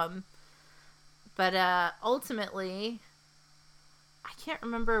 But ultimately, I can't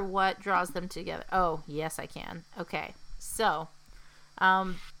remember what draws them together. Oh, yes, I can. Okay. So,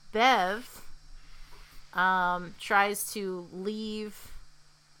 Bev... tries to leave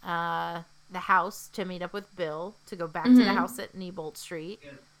the house to meet up with Bill to go back to the house at Neibolt Street.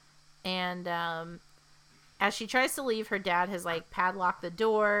 And as she tries to leave, her dad has like padlocked the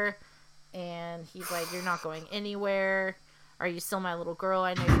door, and he's like, "You're not going anywhere. Are you still my little girl?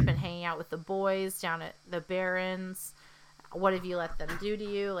 I know you've been hanging out with the boys down at the Barrens. What have you let them do to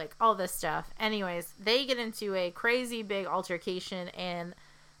you?" Like all this stuff. Anyways, they get into a crazy big altercation, and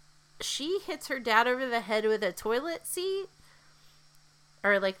she hits her dad over the head with a toilet seat,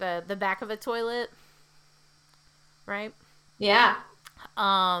 or like the back of a toilet, right? Yeah.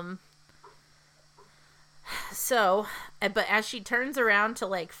 So, but as she turns around to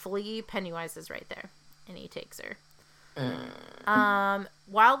like flee, Pennywise is right there, and he takes her.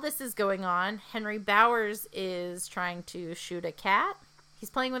 While this is going on, Henry Bowers is trying to shoot a cat. He's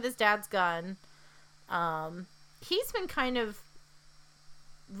playing with his dad's gun. He's been kind of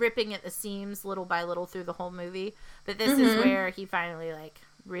ripping at the seams little by little through the whole movie, but this is where he finally like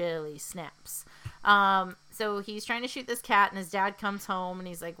really snaps. So he's trying to shoot this cat, and his dad comes home and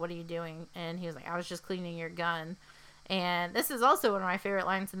he's like, "What are you doing?" And he was like, "I was just cleaning your gun." And this is also one of my favorite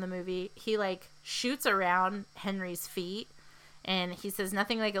lines in the movie. He like shoots around Henry's feet, and he says,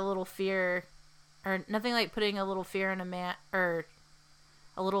 "Nothing like a little fear, or nothing like putting a little fear in a man, or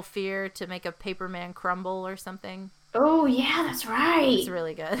a little fear to make a paper man crumble," or something. Oh, yeah, that's right. It's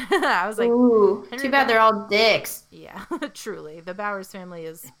really good. I was like, ooh, too bad they're all dicks. Yeah, truly. The Bowers family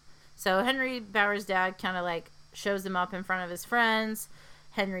is... So Henry Bowers' dad kind of like shows him up in front of his friends.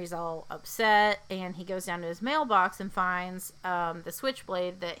 Henry's all upset, and he goes down to his mailbox and finds the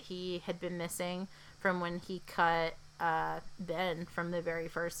switchblade that he had been missing from when he cut Ben from the very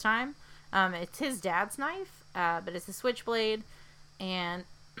first time. It's his dad's knife, but it's a switchblade, and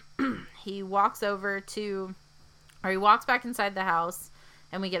he walks back inside the house,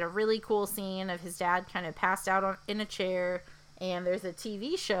 and we get a really cool scene of his dad kind of passed out in a chair, and there's a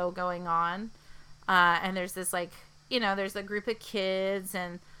TV show going on, and there's this, like, there's a group of kids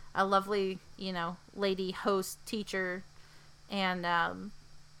and a lovely, lady host teacher, and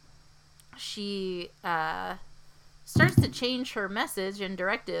she starts to change her message and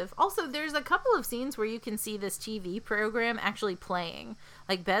directive. Also, there's a couple of scenes where you can see this TV program actually playing.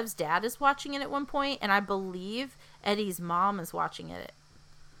 Like, Bev's dad is watching it at one point, and I believe Eddie's mom is watching it,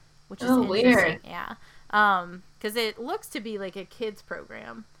 which is interesting. Weird. Yeah. Because it looks to be like a kid's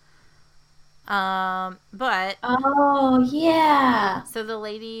program. But... Oh, yeah. So the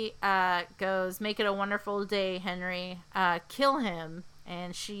lady goes, "Make it a wonderful day, Henry. Kill him."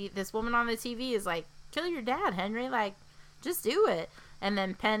 And this woman on the TV is like, "Kill your dad, Henry. Like, just do it." And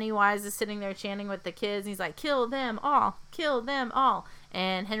then Pennywise is sitting there chanting with the kids. And he's like, "Kill them all. Kill them all."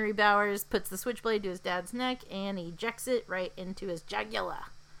 And Henry Bowers puts the switchblade to his dad's neck and ejects it right into his jugular.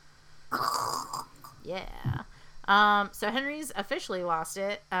 Yeah. So Henry's officially lost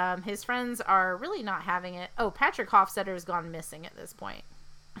it. His friends are really not having it. Oh, Patrick Hofstadter's gone missing at this point.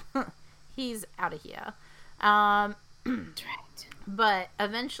 He's out of here. That's right. But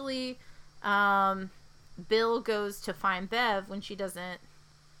eventually, Bill goes to find Bev when she doesn't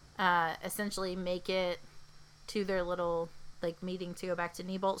essentially make it to their little, like, meeting to go back to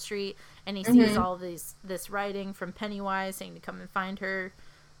Neibolt Street, and he sees all this writing from Pennywise saying to come and find her,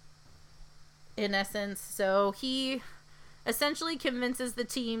 in essence. So he essentially convinces the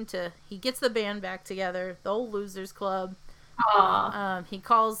team he gets the band back together, the old Losers Club. He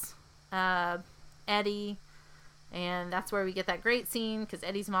calls Eddie, and that's where we get that great scene, because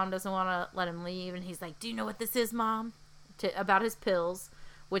Eddie's mom doesn't want to let him leave, and he's like, "Do you know what this is, Mom?" About his pills,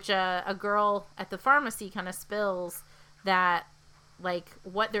 which a girl at the pharmacy kind of spills that, like,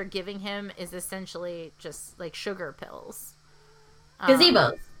 what they're giving him is essentially just, like, sugar pills.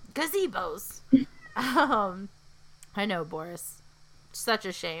 Gazebos. I know, Boris. Such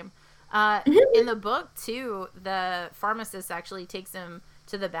a shame. In the book, too, the pharmacist actually takes him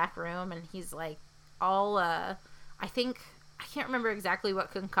to the back room, and he's, like, all, I can't remember exactly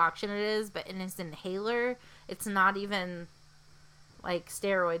what concoction it is, but in his inhaler, it's not even, like,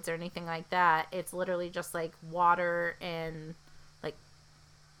 steroids or anything like that. It's literally just, like, water and, like,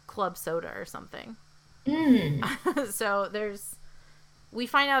 club soda or something. So we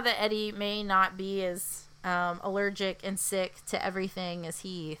find out that Eddie may not be as allergic and sick to everything as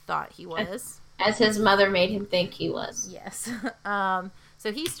he thought he was. As his mother made him think he was. Yes.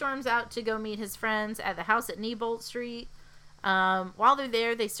 So he storms out to go meet his friends at the house at Neibolt Street. While they're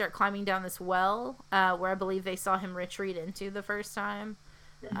there, they start climbing down this well, where I believe they saw him retreat into the first time.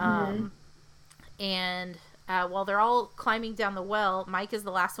 And while they're all climbing down the well, Mike is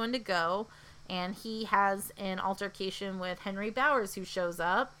the last one to go, and he has an altercation with Henry Bowers, who shows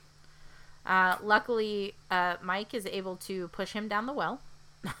up. Luckily, Mike is able to push him down the well.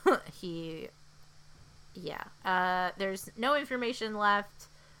 There's no information left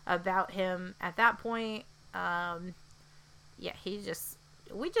about him at that point.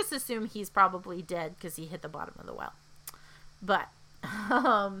 We just assume he's probably dead because he hit the bottom of the well. But,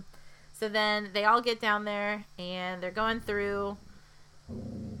 so then they all get down there, and they're going through.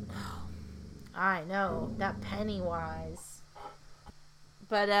 I know, that Pennywise.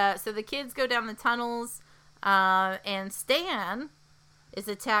 But, so the kids go down the tunnels, and Stan is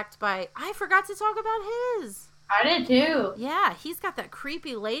attacked by... I forgot to talk about his. I did too. Yeah, he's got that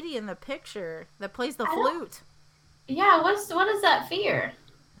creepy lady in the picture that plays the flute. Yeah, what is that fear?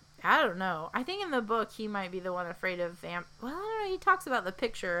 I don't know. I think in the book he might be the one afraid of Well, I don't know. He talks about the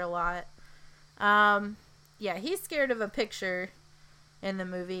picture a lot. Yeah, he's scared of a picture in the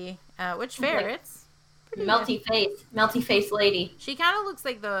movie, which fair. Like, it's melty face lady. She kind of looks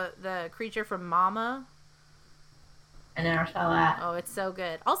like the creature from Mama. I never saw that. Oh, it's so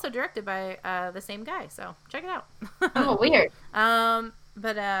good. Also directed by the same guy, so check it out. Oh, weird.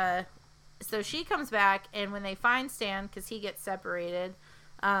 So she comes back, and when they find Stan, because he gets separated,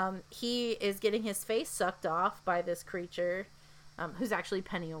 he is getting his face sucked off by this creature, who's actually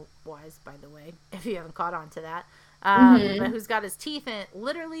Pennywise, by the way, if you haven't caught on to that, but who's got his teeth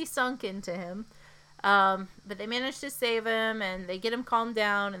literally sunk into him. But they manage to save him, and they get him calmed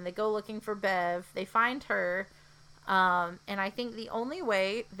down, and they go looking for Bev. They find her, and I think the only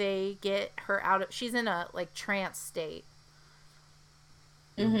way they get her out of... She's in a, like, trance state.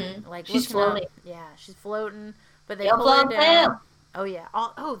 Like, she's floating. Yeah, she's floating, but they pull her down. Oh, yeah.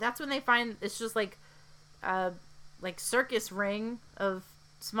 That's when they find... It's just, like, like circus ring of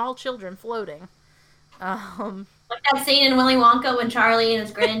small children floating. Like that scene in Willy Wonka when Charlie and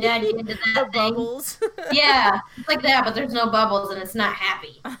his granddad get into that the thing. bubbles. Yeah, it's like that, but there's no bubbles and it's not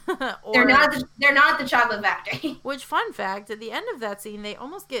happy. Or, they're not at the chocolate factory. Which, fun fact, at the end of that scene, they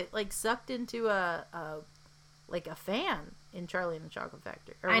almost get like sucked into a fan in Charlie and the Chocolate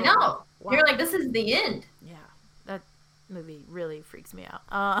Factory. I know. Wow. You're like, this is the end. Yeah, that movie really freaks me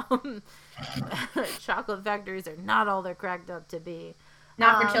out. Chocolate factories are not all they're cracked up to be.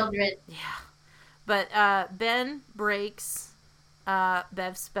 Not for children. Yeah. But Ben breaks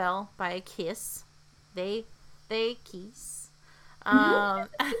Bev's spell by a kiss. They kiss.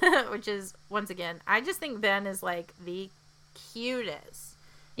 Which is, once again, I just think Ben is like the cutest.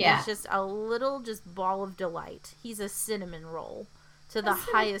 Yeah. He's just a little just ball of delight. He's a cinnamon roll to the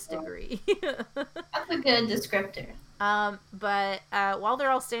highest degree. That's a good descriptor. But while they're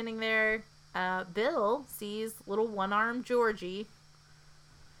all standing there, Bill sees little one-armed Georgie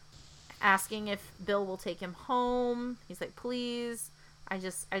asking if Bill will take him home. He's like, please, I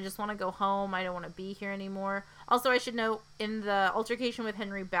just want to go home. I don't want to be here anymore. Also, I should note, in the altercation with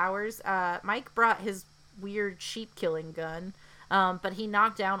Henry Bowers, Mike brought his weird sheep-killing gun, but he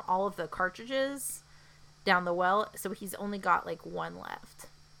knocked down all of the cartridges down the well, so he's only got like one left.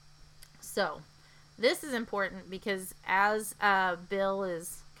 So this is important because as Bill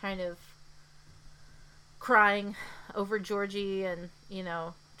is kind of crying over Georgie and, you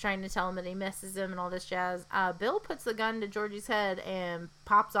know, trying to tell him that he misses him and all this jazz, Bill puts the gun to Georgie's head and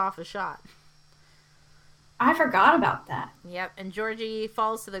pops off a shot. I forgot about that. Yep, and Georgie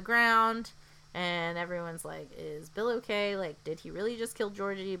falls to the ground, and everyone's like, is Bill okay? Like, did he really just kill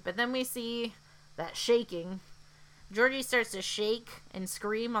Georgie? But then we see that shaking. Georgie starts to shake and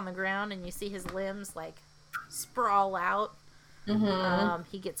scream on the ground, and you see his limbs, like, sprawl out. Mm-hmm.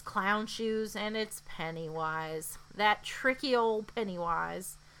 He gets clown shoes, and it's Pennywise. That tricky old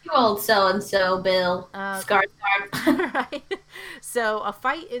Pennywise. You old so-and-so, Bill. Scar. Right? So a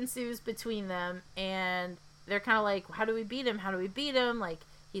fight ensues between them, and they're kind of like, how do we beat him? How do we beat him? Like,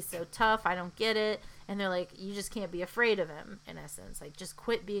 he's so tough. I don't get it. And they're like, you just can't be afraid of him, in essence. Like, just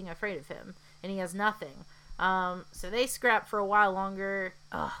quit being afraid of him. And he has nothing. So they scrap for a while longer.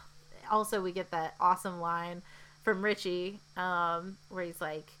 Ugh. Also, we get that awesome line from Richie, where he's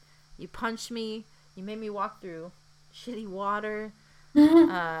like, you punched me. You made me walk through shitty water.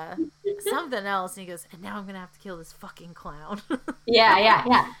 Something else, and he goes, and now I'm gonna have to kill this fucking clown.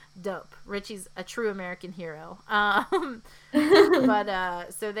 Yeah. Dope. Richie's a true American hero. But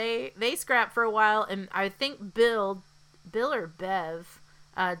so they scrap for a while, and I think Bill or Bev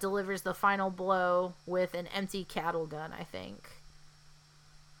delivers the final blow with an empty cattle gun, I think.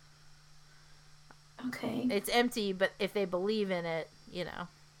 Okay. It's empty, but if they believe in it, you know,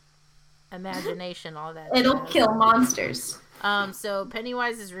 imagination, all that. It'll kill monsters. So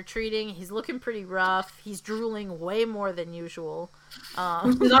Pennywise is retreating. He's looking pretty rough. He's drooling way more than usual.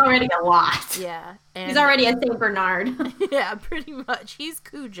 He's already a lot. Yeah. And he's already a Saint Bernard. Yeah, pretty much. He's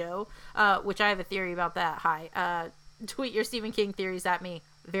Cujo, which I have a theory about that. Hi. Tweet your Stephen King theories at me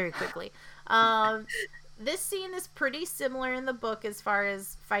very quickly. This scene is pretty similar in the book as far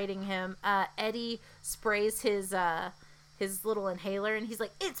as fighting him. Eddie sprays his little inhaler, and he's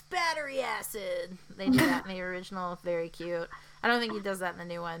like, it's battery acid. They do that in the original. Very cute. I don't think he does that in the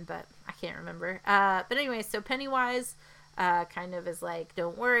new one, but I can't remember. But anyway, so Pennywise kind of is like,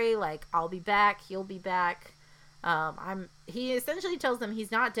 don't worry, like, I'll be back. He'll be back. He essentially tells them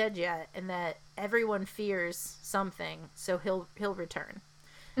he's not dead yet, and that everyone fears something, so he'll return.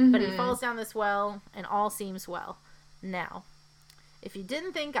 Mm-hmm. But he falls down this well, and all seems well. Now, if you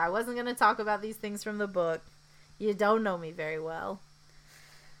didn't think I wasn't going to talk about these things from the book, you don't know me very well.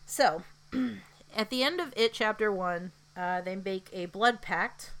 So, at the end of It Chapter 1, they make a blood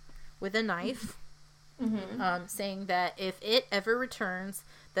pact with a knife, saying that if It ever returns,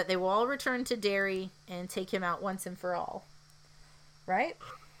 that they will all return to Derry and take him out once and for all. Right?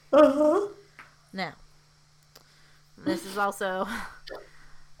 Uh-huh. Now, this is also...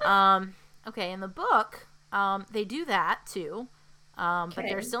 okay, in the book, they do that, too. But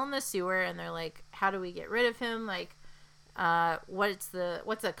they're still in the sewer, and they're like, how do we get rid of him? Like, what's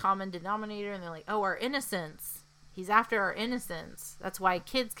a common denominator? And they're like, oh, our innocence. He's after our innocence. That's why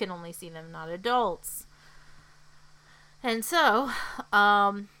kids can only see them, not adults. And so,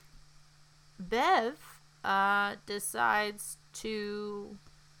 Bev, decides to,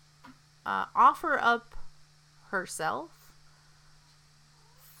 offer up herself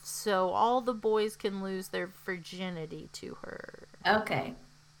so all the boys can lose their virginity to her. Okay.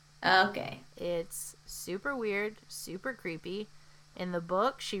 It's super weird, super creepy. In the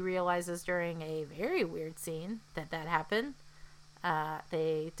book, she realizes during a very weird scene that happened.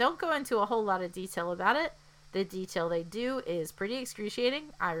 They don't go into a whole lot of detail about it. The detail they do is pretty excruciating.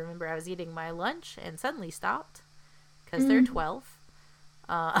 I remember I was eating my lunch and suddenly stopped because they're 12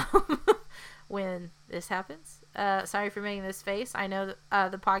 when this happens. Sorry for making this face. I know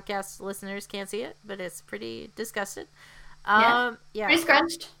that, the podcast listeners can't see it, but it's pretty disgusted. Yeah. Pretty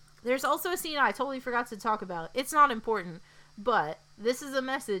scrunched. There's also a scene I totally forgot to talk about. It's not important, but this is a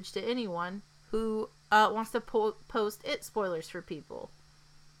message to anyone who wants to post it spoilers for people.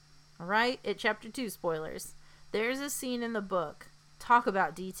 Alright? It chapter 2 spoilers. There's a scene in the book, talk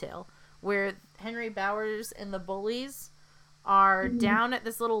about detail, where Henry Bowers and the bullies are down at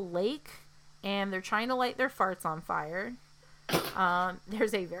this little lake, and they're trying to light their farts on fire.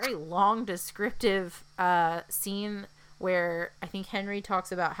 There's a very long descriptive scene where I think Henry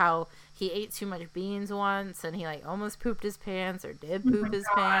talks about how he ate too much beans once and he like almost pooped his pants or did poop his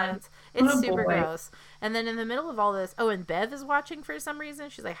pants. It's super gross. And then in the middle of all this, and Bev is watching for some reason.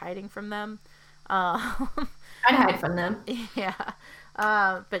 She's like hiding from them. I'd hide from them. Yeah.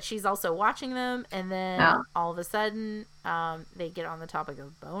 But she's also watching them, and then all of a sudden they get on the topic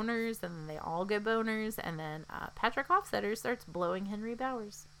of boners, and then they all get boners, and then Patrick Hofstetter starts blowing Henry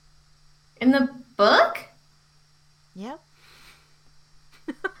Bowers. In the book? Yep.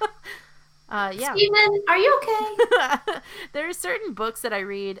 Yeah. Steven, are you okay? There are certain books that I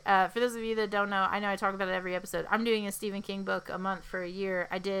read. For those of you that don't know, I know I talk about it every episode. I'm doing a Stephen King book a month for a year.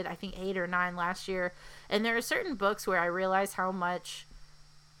 I did, I think, 8 or 9 last year. And there are certain books where I realize how much,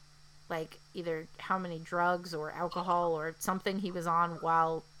 like, either how many drugs or alcohol or something he was on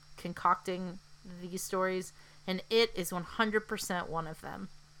while concocting these stories. And it is 100% one of them.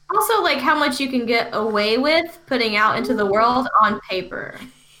 Also, like, how much you can get away with putting out into the world on paper.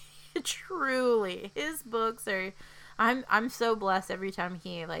 Truly, his books are. I'm so blessed every time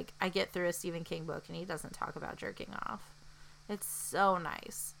I get through a Stephen King book and he doesn't talk about jerking off. It's so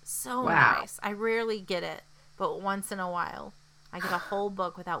nice, so nice. I rarely get it, but once in a while, I get a whole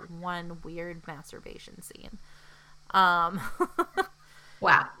book without one weird masturbation scene. Wow,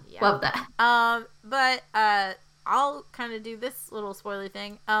 yeah. Love that. But I'll kind of do this little spoiler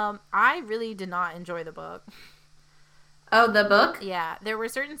thing. I really did not enjoy the book. Oh, the book? Yeah, there were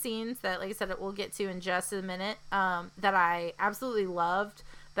certain scenes that, like I said, we'll get to in just a minute, that I absolutely loved.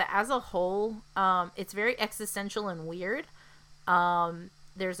 But as a whole, it's very existential and weird.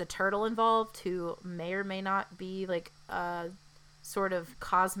 There's a turtle involved who may or may not be, like, a sort of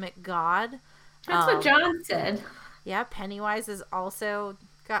cosmic god. That's what John said. Yeah, Pennywise has also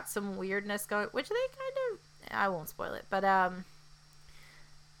got some weirdness going, which they kind of... I won't spoil it, but,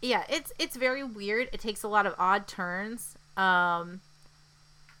 yeah, it's very weird. It takes a lot of odd turns.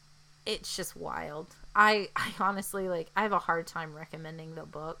 It's just wild. I honestly, like, I have a hard time recommending the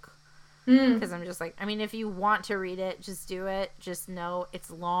book because I'm just like, I mean, if you want to read it, just do it. Just know it's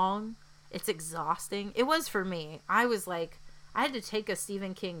long. It's exhausting. It was for me. I was like, I had to take a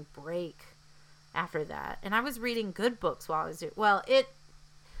Stephen King break after that. And I was reading good books while I was doing, well,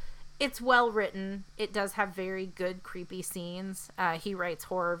 it's well written. It does have very good creepy scenes. He writes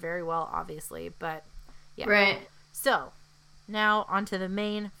horror very well, obviously, but yeah. Right. So, now onto the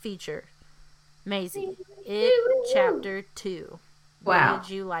main feature. Maisie, It Chapter 2. Wow. How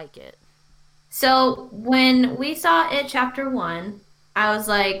did you like it? So, when we saw It Chapter 1, I was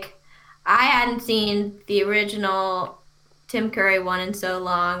like, I hadn't seen the original Tim Curry one in so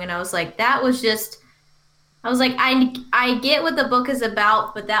long, and I was like, that was just... I was like, I get what the book is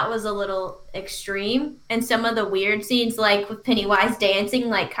about, but that was a little extreme. And some of the weird scenes, like with Pennywise dancing,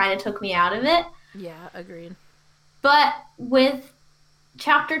 like kind of took me out of it. Yeah, agreed. But with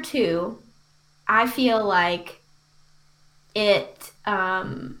Chapter 2, I feel like it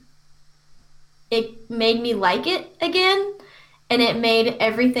made me like it again, and it made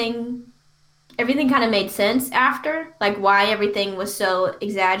everything kind of made sense after, like why everything was so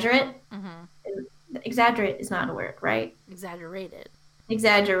exaggerate. Mm-hmm. Exaggerate is not a word, right? Exaggerated.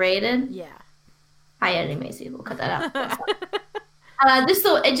 Yeah. Hi, editing Macy. We'll cut that out.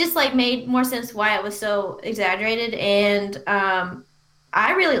 It just like made more sense why it was so exaggerated, and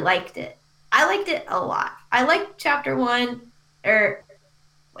I really liked it. I liked it a lot. I liked Chapter 1, or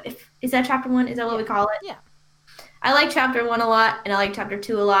is that Chapter 1? Is that what we call it? Yeah. I like Chapter 1 a lot, and I like Chapter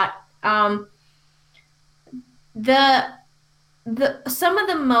 2 a lot. Some of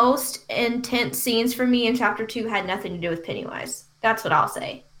the most intense scenes for me in Chapter 2 had nothing to do with Pennywise. That's what I'll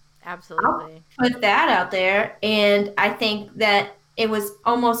say. Absolutely. I'll put that out there, and I think that it was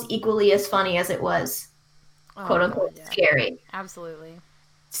almost equally as funny as it was, quote unquote, scary. Absolutely.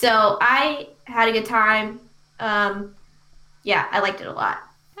 So I had a good time. Yeah, I liked it a lot.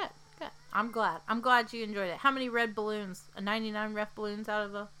 Good, good. I'm glad. I'm glad you enjoyed it. How many red balloons? A 99 red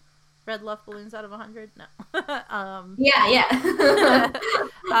love balloons out of 100? No. Yeah.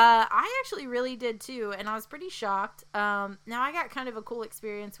 I actually really did too, and I was pretty shocked. Now I got kind of a cool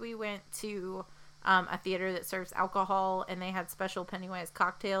experience. We went to a theater that serves alcohol, and they had special Pennywise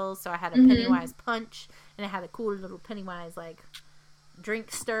cocktails. So I had a Pennywise punch, and it had a cool little Pennywise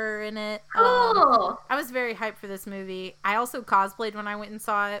drink stir in it. Cool. I was very hyped for this movie. I also cosplayed when I went and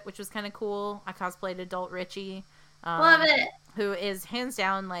saw it, which was kind of cool. I cosplayed Adult Richie. Love it. Who is hands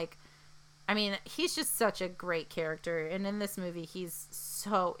down he's just such a great character. And in this movie, he's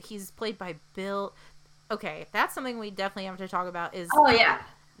played by Bill. Okay, that's something we definitely have to talk about is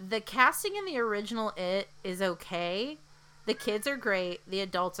the casting in the original It is okay. The kids are great. The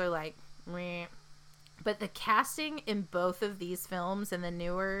adults are like, meh. But the casting in both of these films and the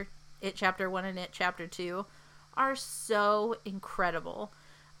newer It Chapter 1 and It Chapter 2 are so incredible.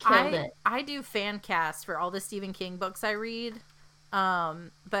 I do fan cast for all the Stephen King books I read.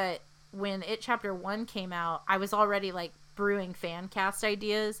 But when It Chapter 1 came out, I was already brewing fan cast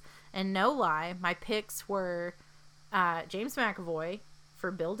ideas. And no lie, my picks were James McAvoy for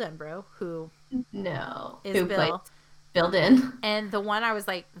Bill Denbrough, who is Bill. Filled in. And the one I was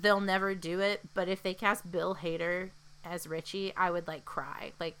like, they'll never do it, but if they cast Bill Hader as Richie, I would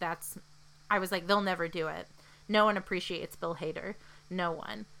cry. I was like, they'll never do it. No one appreciates Bill Hader. No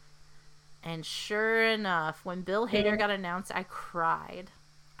one. And sure enough, when Bill Hader got announced, I cried.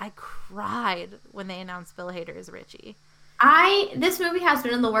 I cried when they announced Bill Hader as Richie. This movie has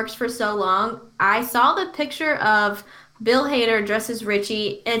been in the works for so long. I saw the picture of Bill Hader dressed as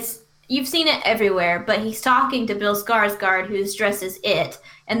Richie. You've seen it everywhere, but he's talking to Bill Skarsgård, who's dressed as It,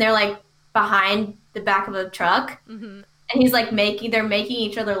 and they're behind the back of a truck, and he's they're making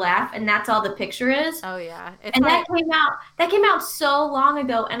each other laugh, and that's all the picture is. Oh yeah, that came out so long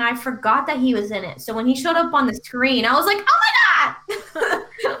ago, and I forgot that he was in it. So when he showed up on the screen, I was like, oh my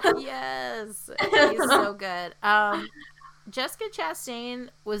god! Yes, he's so good. Jessica Chastain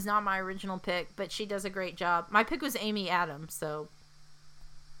was not my original pick, but she does a great job. My pick was Amy Adams, so.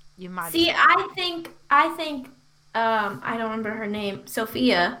 You might see. I think. I don't remember her name.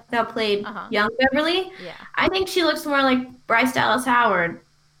 Sophia, that played young Beverly. Yeah. I think she looks more like Bryce Dallas Howard.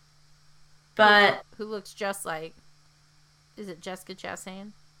 But who looks just like? Is it Jessica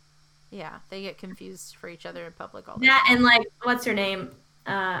Chastain? Yeah, they get confused for each other in public all the time. And what's her name?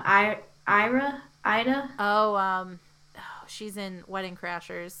 Ida. Oh, she's in Wedding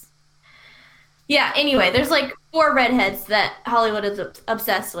Crashers. Yeah, anyway, there's 4 redheads that Hollywood is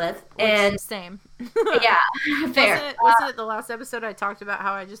obsessed with. And same. Yeah, fair. Wasn't it the last episode I talked about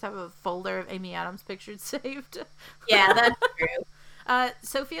how I just have a folder of Amy Adams pictures saved? Yeah, that's true.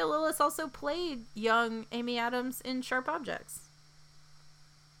 Sophia Lillis also played young Amy Adams in Sharp Objects.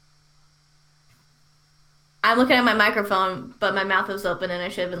 I'm looking at my microphone, but my mouth was open and I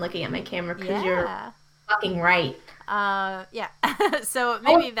should have been looking at my camera because you're fucking right. Yeah. So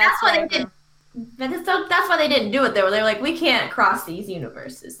maybe that's why they did. But that's why they didn't do it, though. They're like, we can't cross these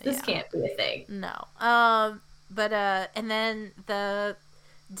universes. This can't be a thing. No. But and then the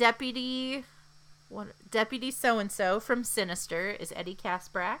deputy so-and-so from Sinister is Eddie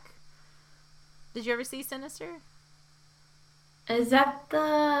Kaspbrak. Did you ever see Sinister? Is that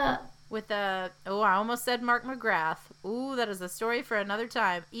the... With I almost said Mark McGrath. Ooh, that is a story for another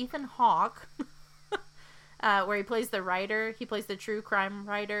time. Ethan Hawke, where he plays the writer. He plays the true crime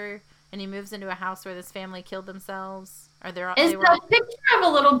writer. And he moves into a house where this family killed themselves. Is the picture of a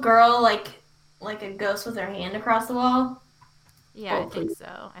little girl like a ghost with her hand across the wall? Yeah, I think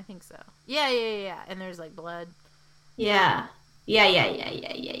so. Yeah. And there's blood. Yeah.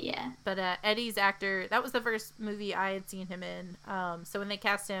 But Eddie's actor, that was the first movie I had seen him in. So when they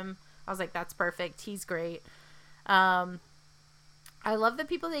cast him, I was like, that's perfect. He's great. I love the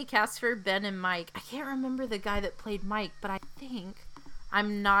people they cast for Ben and Mike. I can't remember the guy that played Mike, but I think...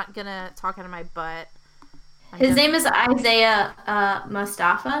 I'm not gonna talk out of my butt. His name is Isaiah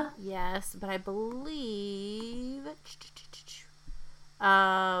Mustafa. Yes, but I believe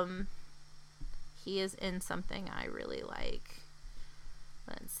he is in something I really like.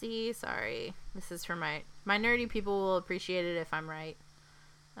 Let's see. Sorry, this is for my nerdy people will appreciate it if I'm right.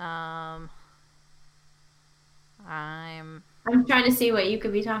 I'm trying to see what you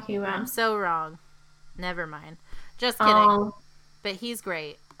could be talking about. I'm so wrong. Never mind. Just kidding. But he's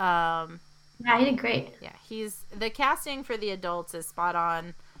great. Yeah, he did great. Yeah, the casting for the adults is spot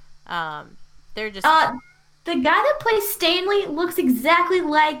on. They're just the guy that plays Stanley looks exactly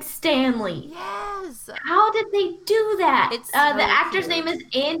like Stanley. Yes. How did they do that? It's the actor's name is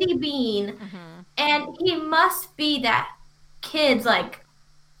Andy Bean, and he must be that kid's like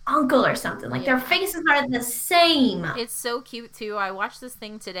uncle or something. Like their Yeah. faces are the same. It's so cute too. I watched this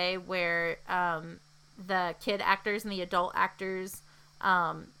thing today where the kid actors and the adult actors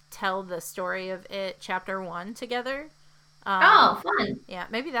tell the story of it chapter 1 together. Oh, fun. Yeah,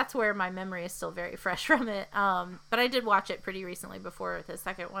 maybe that's where my memory is still very fresh from it. But I did watch it pretty recently before the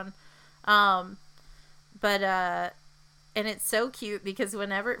second one. And it's so cute because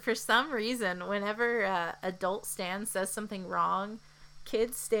for some reason, whenever adult Stan says something wrong,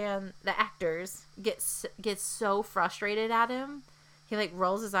 kid Stan, the actors, gets so frustrated at him. He like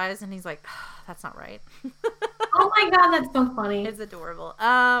rolls his eyes and he's like, oh, "That's not right." Oh my god, that's so funny. It's adorable.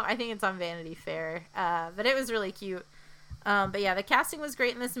 I think it's on Vanity Fair, but it was really cute. But yeah, the casting was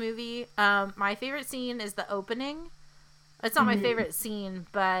great in this movie. My favorite scene is the opening. It's not my favorite scene,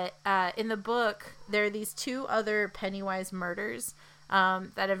 but in the book, there are these 2 other Pennywise murders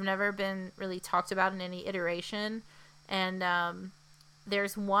that have never been really talked about in any iteration. And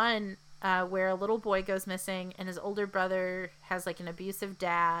there's one where a little boy goes missing and his older brother has like an abusive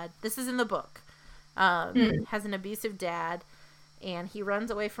dad. This is in the book. Has an abusive dad, and he runs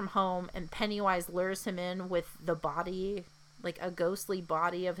away from home, and Pennywise lures him in with the body, like a ghostly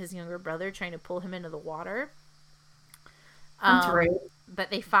body of his younger brother, trying to pull him into the water. That's right.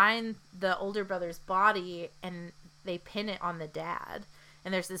 But they find the older brother's body and they pin it on the dad.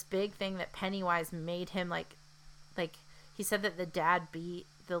 And there's this big thing that Pennywise made him like he said that the dad beat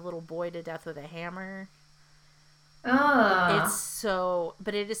the little boy to death with a hammer. Oh.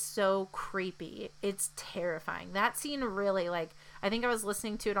 But it is so creepy. It's terrifying. That scene really, like, I think I was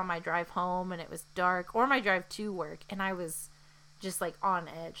listening to it on my drive home and it was dark, or my drive to work, and I was just like on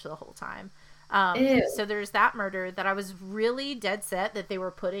edge the whole time. So there's that murder that I was really dead set that they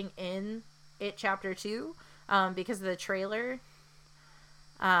were putting in it chapter 2 because of the trailer.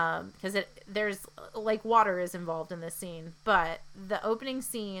 Because there's like water is involved in this scene, but the opening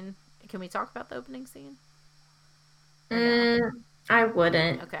scene. Can we talk about the opening scene? I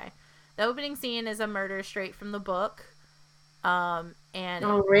wouldn't. Okay, the opening scene is a murder straight from the book. And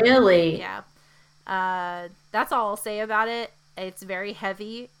oh really? Yeah. That's all I'll say about it. It's very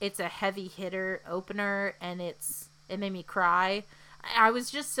heavy. It's a heavy hitter opener, and it made me cry. I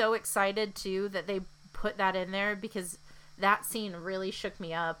was just so excited too that they put that in there because that scene really shook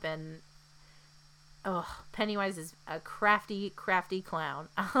me up. And Pennywise is a crafty clown.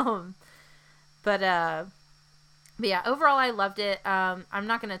 But yeah, overall I loved it. I'm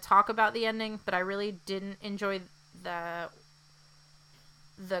not going to talk about the ending, but I really didn't enjoy the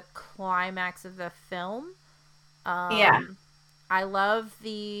climax of the film. Yeah. I love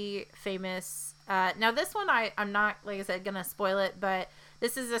the famous now this one I'm not, like I said, gonna spoil it, but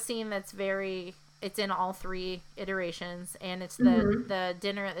this is a scene that's it's in all 3 iterations, and it's the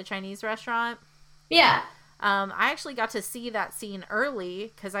dinner at the Chinese restaurant. Yeah. I actually got to see that scene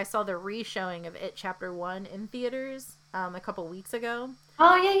early because I saw the re-showing of It Chapter 1 in theaters a couple weeks ago.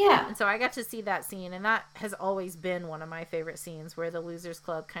 Oh, yeah. And so I got to see that scene, and that has always been one of my favorite scenes, where the Losers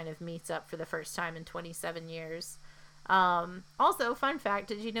Club kind of meets up for the first time in 27 years. Also, fun fact,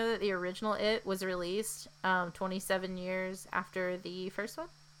 did you know that the original It was released 27 years after the first one?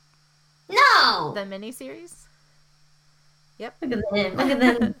 No! The miniseries? Yep. Look at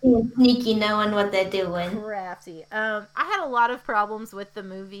them being sneaky, knowing what they're doing. Crafty. I had a lot of problems with the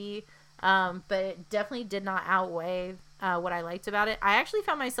movie, but it definitely did not outweigh what I liked about it. I actually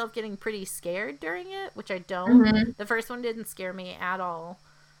found myself getting pretty scared during it, which I don't. The first one didn't scare me at all.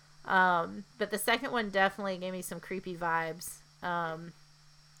 But the second one definitely gave me some creepy vibes.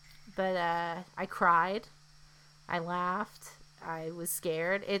 But I cried. I laughed. I was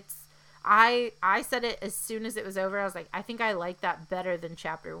scared. I said it as soon as it was over. I was like, I think I like that better than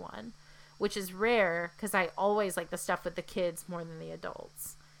chapter 1, which is rare because I always like the stuff with the kids more than the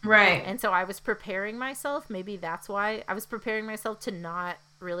adults. Right. And so I was preparing myself. Maybe that's why I was preparing myself to not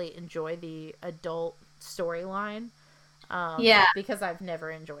really enjoy the adult storyline. Yeah. Because I've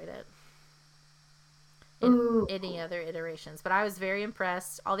never enjoyed it in any other iterations. But I was very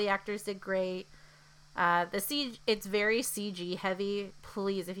impressed. All the actors did great. It's very CG heavy.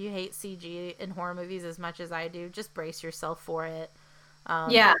 Please, if you hate CG in horror movies as much as I do, just brace yourself for it.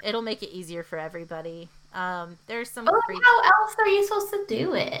 Yeah. It'll make it easier for everybody. There's some how else are you supposed to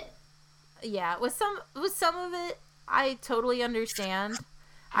do it? Yeah, with some of it, I totally understand.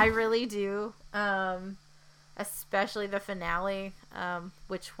 I really do. Especially the finale,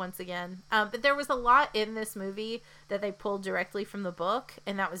 which once again, but there was a lot in this movie that they pulled directly from the book,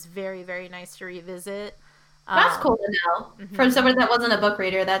 and that was very, very nice to revisit. That's cool to know. For someone that wasn't a book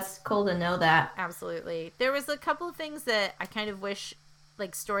reader, that's cool to know that. Absolutely. There was a couple of things that I kind of wish,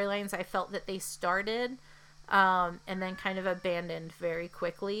 like storylines I felt that they started and then kind of abandoned very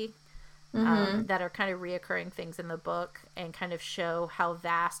quickly. Mm-hmm. That are kind of reoccurring things in the book and kind of show how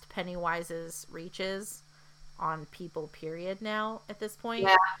vast Pennywise's reach is on people, period, now at this point.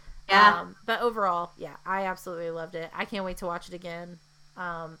 Yeah. But overall, yeah, I absolutely loved it. I can't wait to watch it again.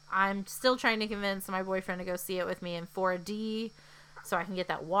 I'm still trying to convince my boyfriend to go see it with me in 4D so I can get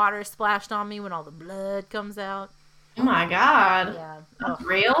that water splashed on me when all the blood comes out. Oh my God. Yeah. That's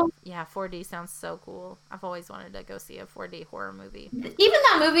real? Yeah, 4D sounds so cool. I've always wanted to go see a 4D horror movie. Even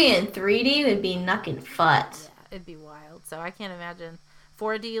that movie in 3D would be knucking fut. Yeah, it'd be wild. So I can't imagine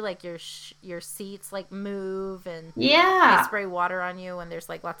 4D, like your seats like move and they spray water on you when there's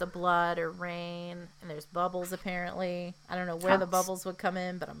like lots of blood or rain and there's bubbles apparently. I don't know where the bubbles would come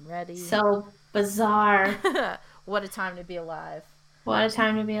in, but I'm ready. So bizarre. What a time to be alive. What a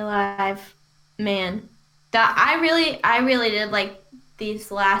time to be alive. Man. I really did like these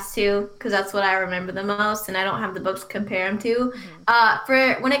last two because that's what I remember the most, and I don't have the books to compare them to. Mm-hmm.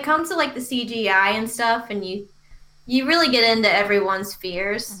 For when it comes to like the CGI and stuff, and you really get into everyone's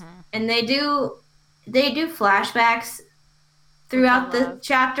fears, and they do flashbacks throughout the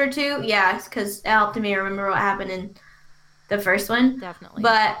chapter too. Yeah, because it helped me remember what happened in the first one. Definitely.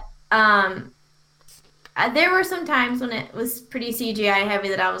 But there were some times when it was pretty CGI heavy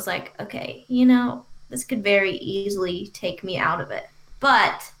that I was like, okay, this could very easily take me out of it.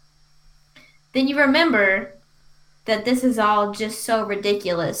 But then you remember that this is all just so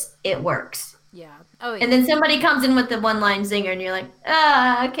ridiculous, it works. Yeah. Oh, yeah. And then somebody comes in with the one-line zinger, and you're like,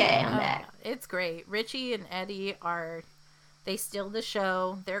 okay, I'm back. It's great. Richie and Eddie they steal the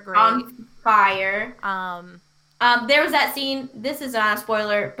show. They're great. On fire. There was that scene, this is not a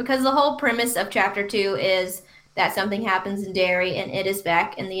spoiler, because the whole premise of Chapter 2 is that something happens in Derry, and it is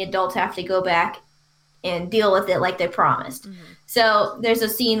back, and the adults have to go back and deal with it like they promised. Mm-hmm. So there's a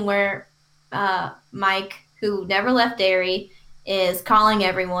scene where Mike, who never left Derry, is calling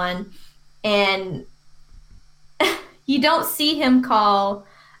everyone, and you don't see him call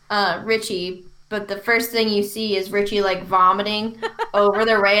Richie, but the first thing you see is Richie like vomiting over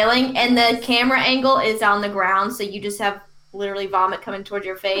the railing, and the camera angle is on the ground, so you just have literally vomit coming towards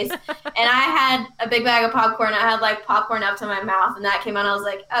your face. And I had a big bag of popcorn. I had like popcorn up to my mouth, and that came out. I was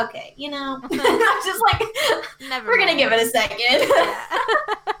like, okay, I was just like, we're gonna give it a second.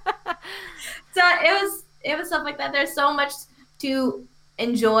 Yeah. So it was stuff like that. There's so much to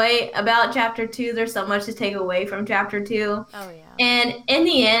enjoy about Chapter 2. There's so much to take away from Chapter 2. Oh yeah. And in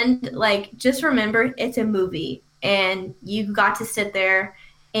the end, like, just remember it's a movie, and you got to sit there,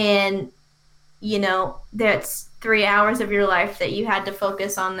 and that's 3 hours of your life that you had to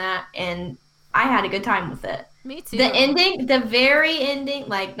focus on that, and I had a good time with it. Me too. The very ending,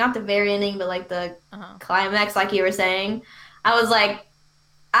 like, not the very ending, but like the climax, like you were saying, I was like,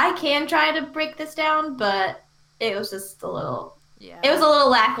 I can try to break this down, but it was just a little, it was a little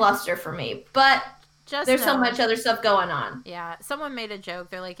lackluster for me, but there's so much other stuff going on. Yeah, someone made a joke.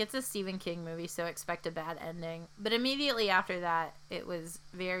 They're like, it's a Stephen King movie, so expect a bad ending. But immediately after that, it was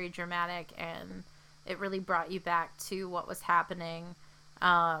very dramatic, and it really brought you back to what was happening.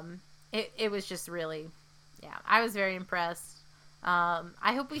 It was just really, I was very impressed.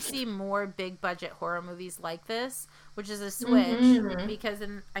 I hope we see more big budget horror movies like this, which is a switch, because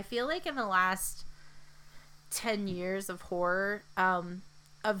I feel like in the last 10 years of horror,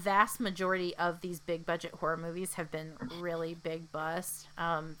 a vast majority of these big budget horror movies have been really big bust.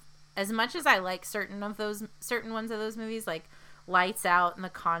 As much as I like certain ones of those movies, like Lights Out and the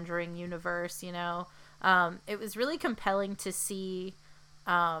Conjuring universe, it was really compelling to see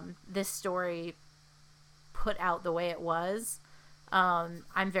this story put out the way it was.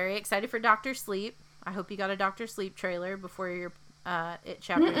 I'm very excited for Dr. Sleep. I hope you got a Dr. Sleep trailer before your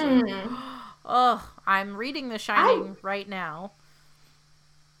chapter 2. Oh, I'm reading The Shining right now.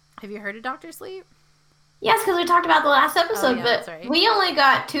 Have you heard of Dr. Sleep? Yes, because we talked about the last episode, but right. We only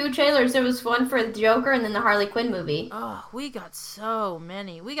got 2 trailers. There was one for the Joker and then the Harley Quinn movie. Oh, we got so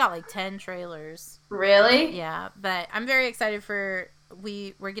many. We got like 10 trailers. Really? Yeah, but I'm very excited for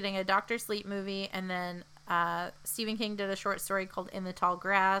we're getting a Dr. Sleep movie, and then Stephen King did a short story called In the Tall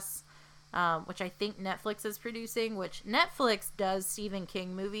Grass, which I think Netflix is producing, which Netflix does Stephen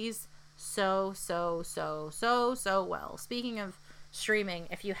King movies so well. Speaking of streaming,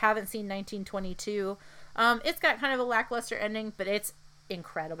 if you haven't seen 1922, it's got kind of a lackluster ending, but it's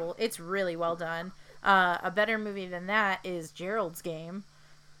incredible. It's really well done. A better movie than that is Gerald's Game,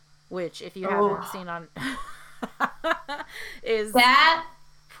 which if you haven't seen on is that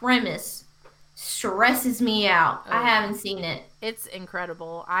premise stresses me out. I haven't seen it. It's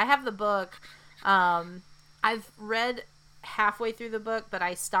incredible. I have the book. I've read halfway through the book, but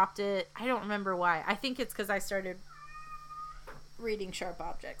I stopped it. I don't remember why. I think it's because I started reading Sharp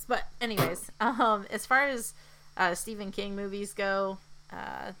Objects. But anyways, as far as Stephen King movies go,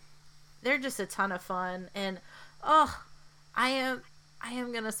 they're just a ton of fun. And I am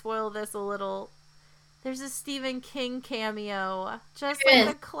gonna spoil this a little. There's a Stephen King cameo, just like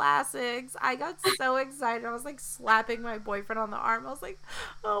the classics. I got so excited. I was like slapping my boyfriend on the arm. I was like,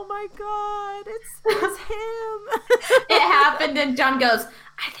 "Oh my god, it's him!" It happened, and John goes,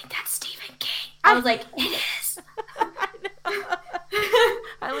 "I think that's Stephen King." I was like, "It is." I know.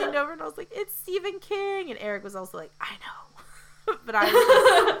 I leaned over and I was like, "It's Stephen King," and Eric was also like, "I know," but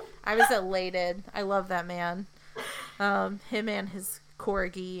I was elated. I love that man. Him and his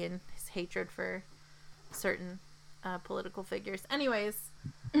corgi and his hatred for certain political figures. Anyways,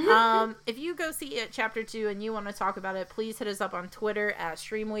 if you go see it chapter 2 and you want to talk about it, please hit us up on Twitter at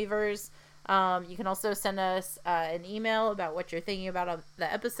Streamweavers. You can also send us an email about what you're thinking about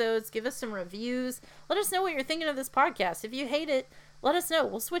the episodes. Give us some reviews. Let us know what you're thinking of this podcast. If you hate it, let us know.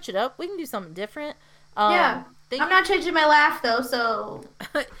 We'll switch it up. We can do something different. I'm not changing my laugh though, so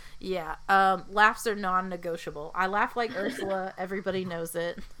yeah, laughs are non-negotiable. I laugh like Ursula. Everybody knows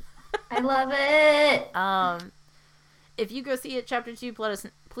it. I love it. If you go see it chapter 2,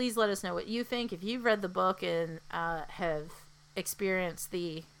 please let us know what you think. If you've read the book and have experienced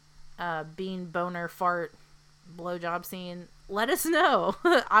the bean boner fart blowjob scene, let us know.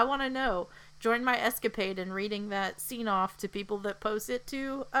 I want to know. Join my escapade in reading that scene off to people that post it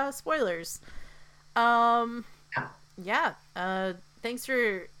to spoilers. Yeah. Thanks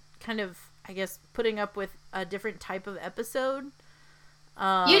for kind of, I guess, putting up with a different type of episode.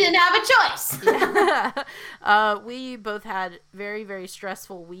 You didn't have a choice. Yeah. We both had very, very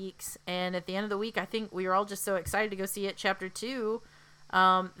stressful weeks, and at the end of the week, I think we were all just so excited to go see it chapter 2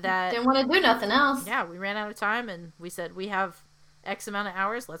 that didn't want to do nothing else. Yeah, we ran out of time, and we said we have X amount of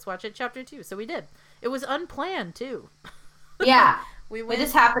hours. Let's watch it chapter 2. So we did. It was unplanned too. Yeah. We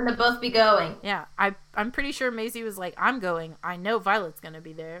just happened to both be going. Yeah, I'm pretty sure Maisie was like, "I'm going. I know Violet's gonna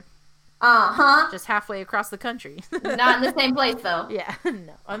be there." Just halfway across the country. Not in the same place, though. Yeah,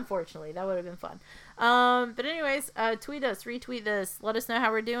 no, unfortunately. That would have been fun. But anyways, tweet us, retweet this, let us know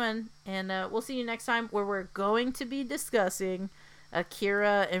how we're doing, and we'll see you next time where we're going to be discussing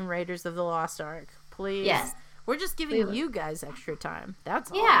Akira and Raiders of the Lost Ark. Please. Yes. We're just giving you guys extra time.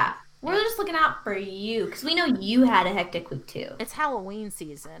 That's all. Yeah. We're just looking out for you, because we know you had a hectic week, too. It's Halloween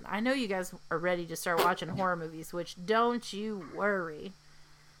season. I know you guys are ready to start watching horror movies, which don't you worry.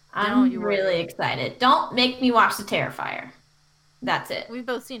 I'm really excited. Don't make me watch The Terrifier. That's it. We've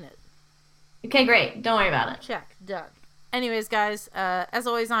both seen it. Okay, great. Don't worry about it. Check. Done. Anyways, guys, as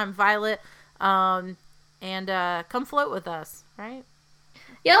always, I'm Violet. And come float with us, right?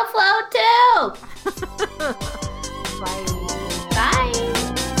 You'll float too! Bye. Bye.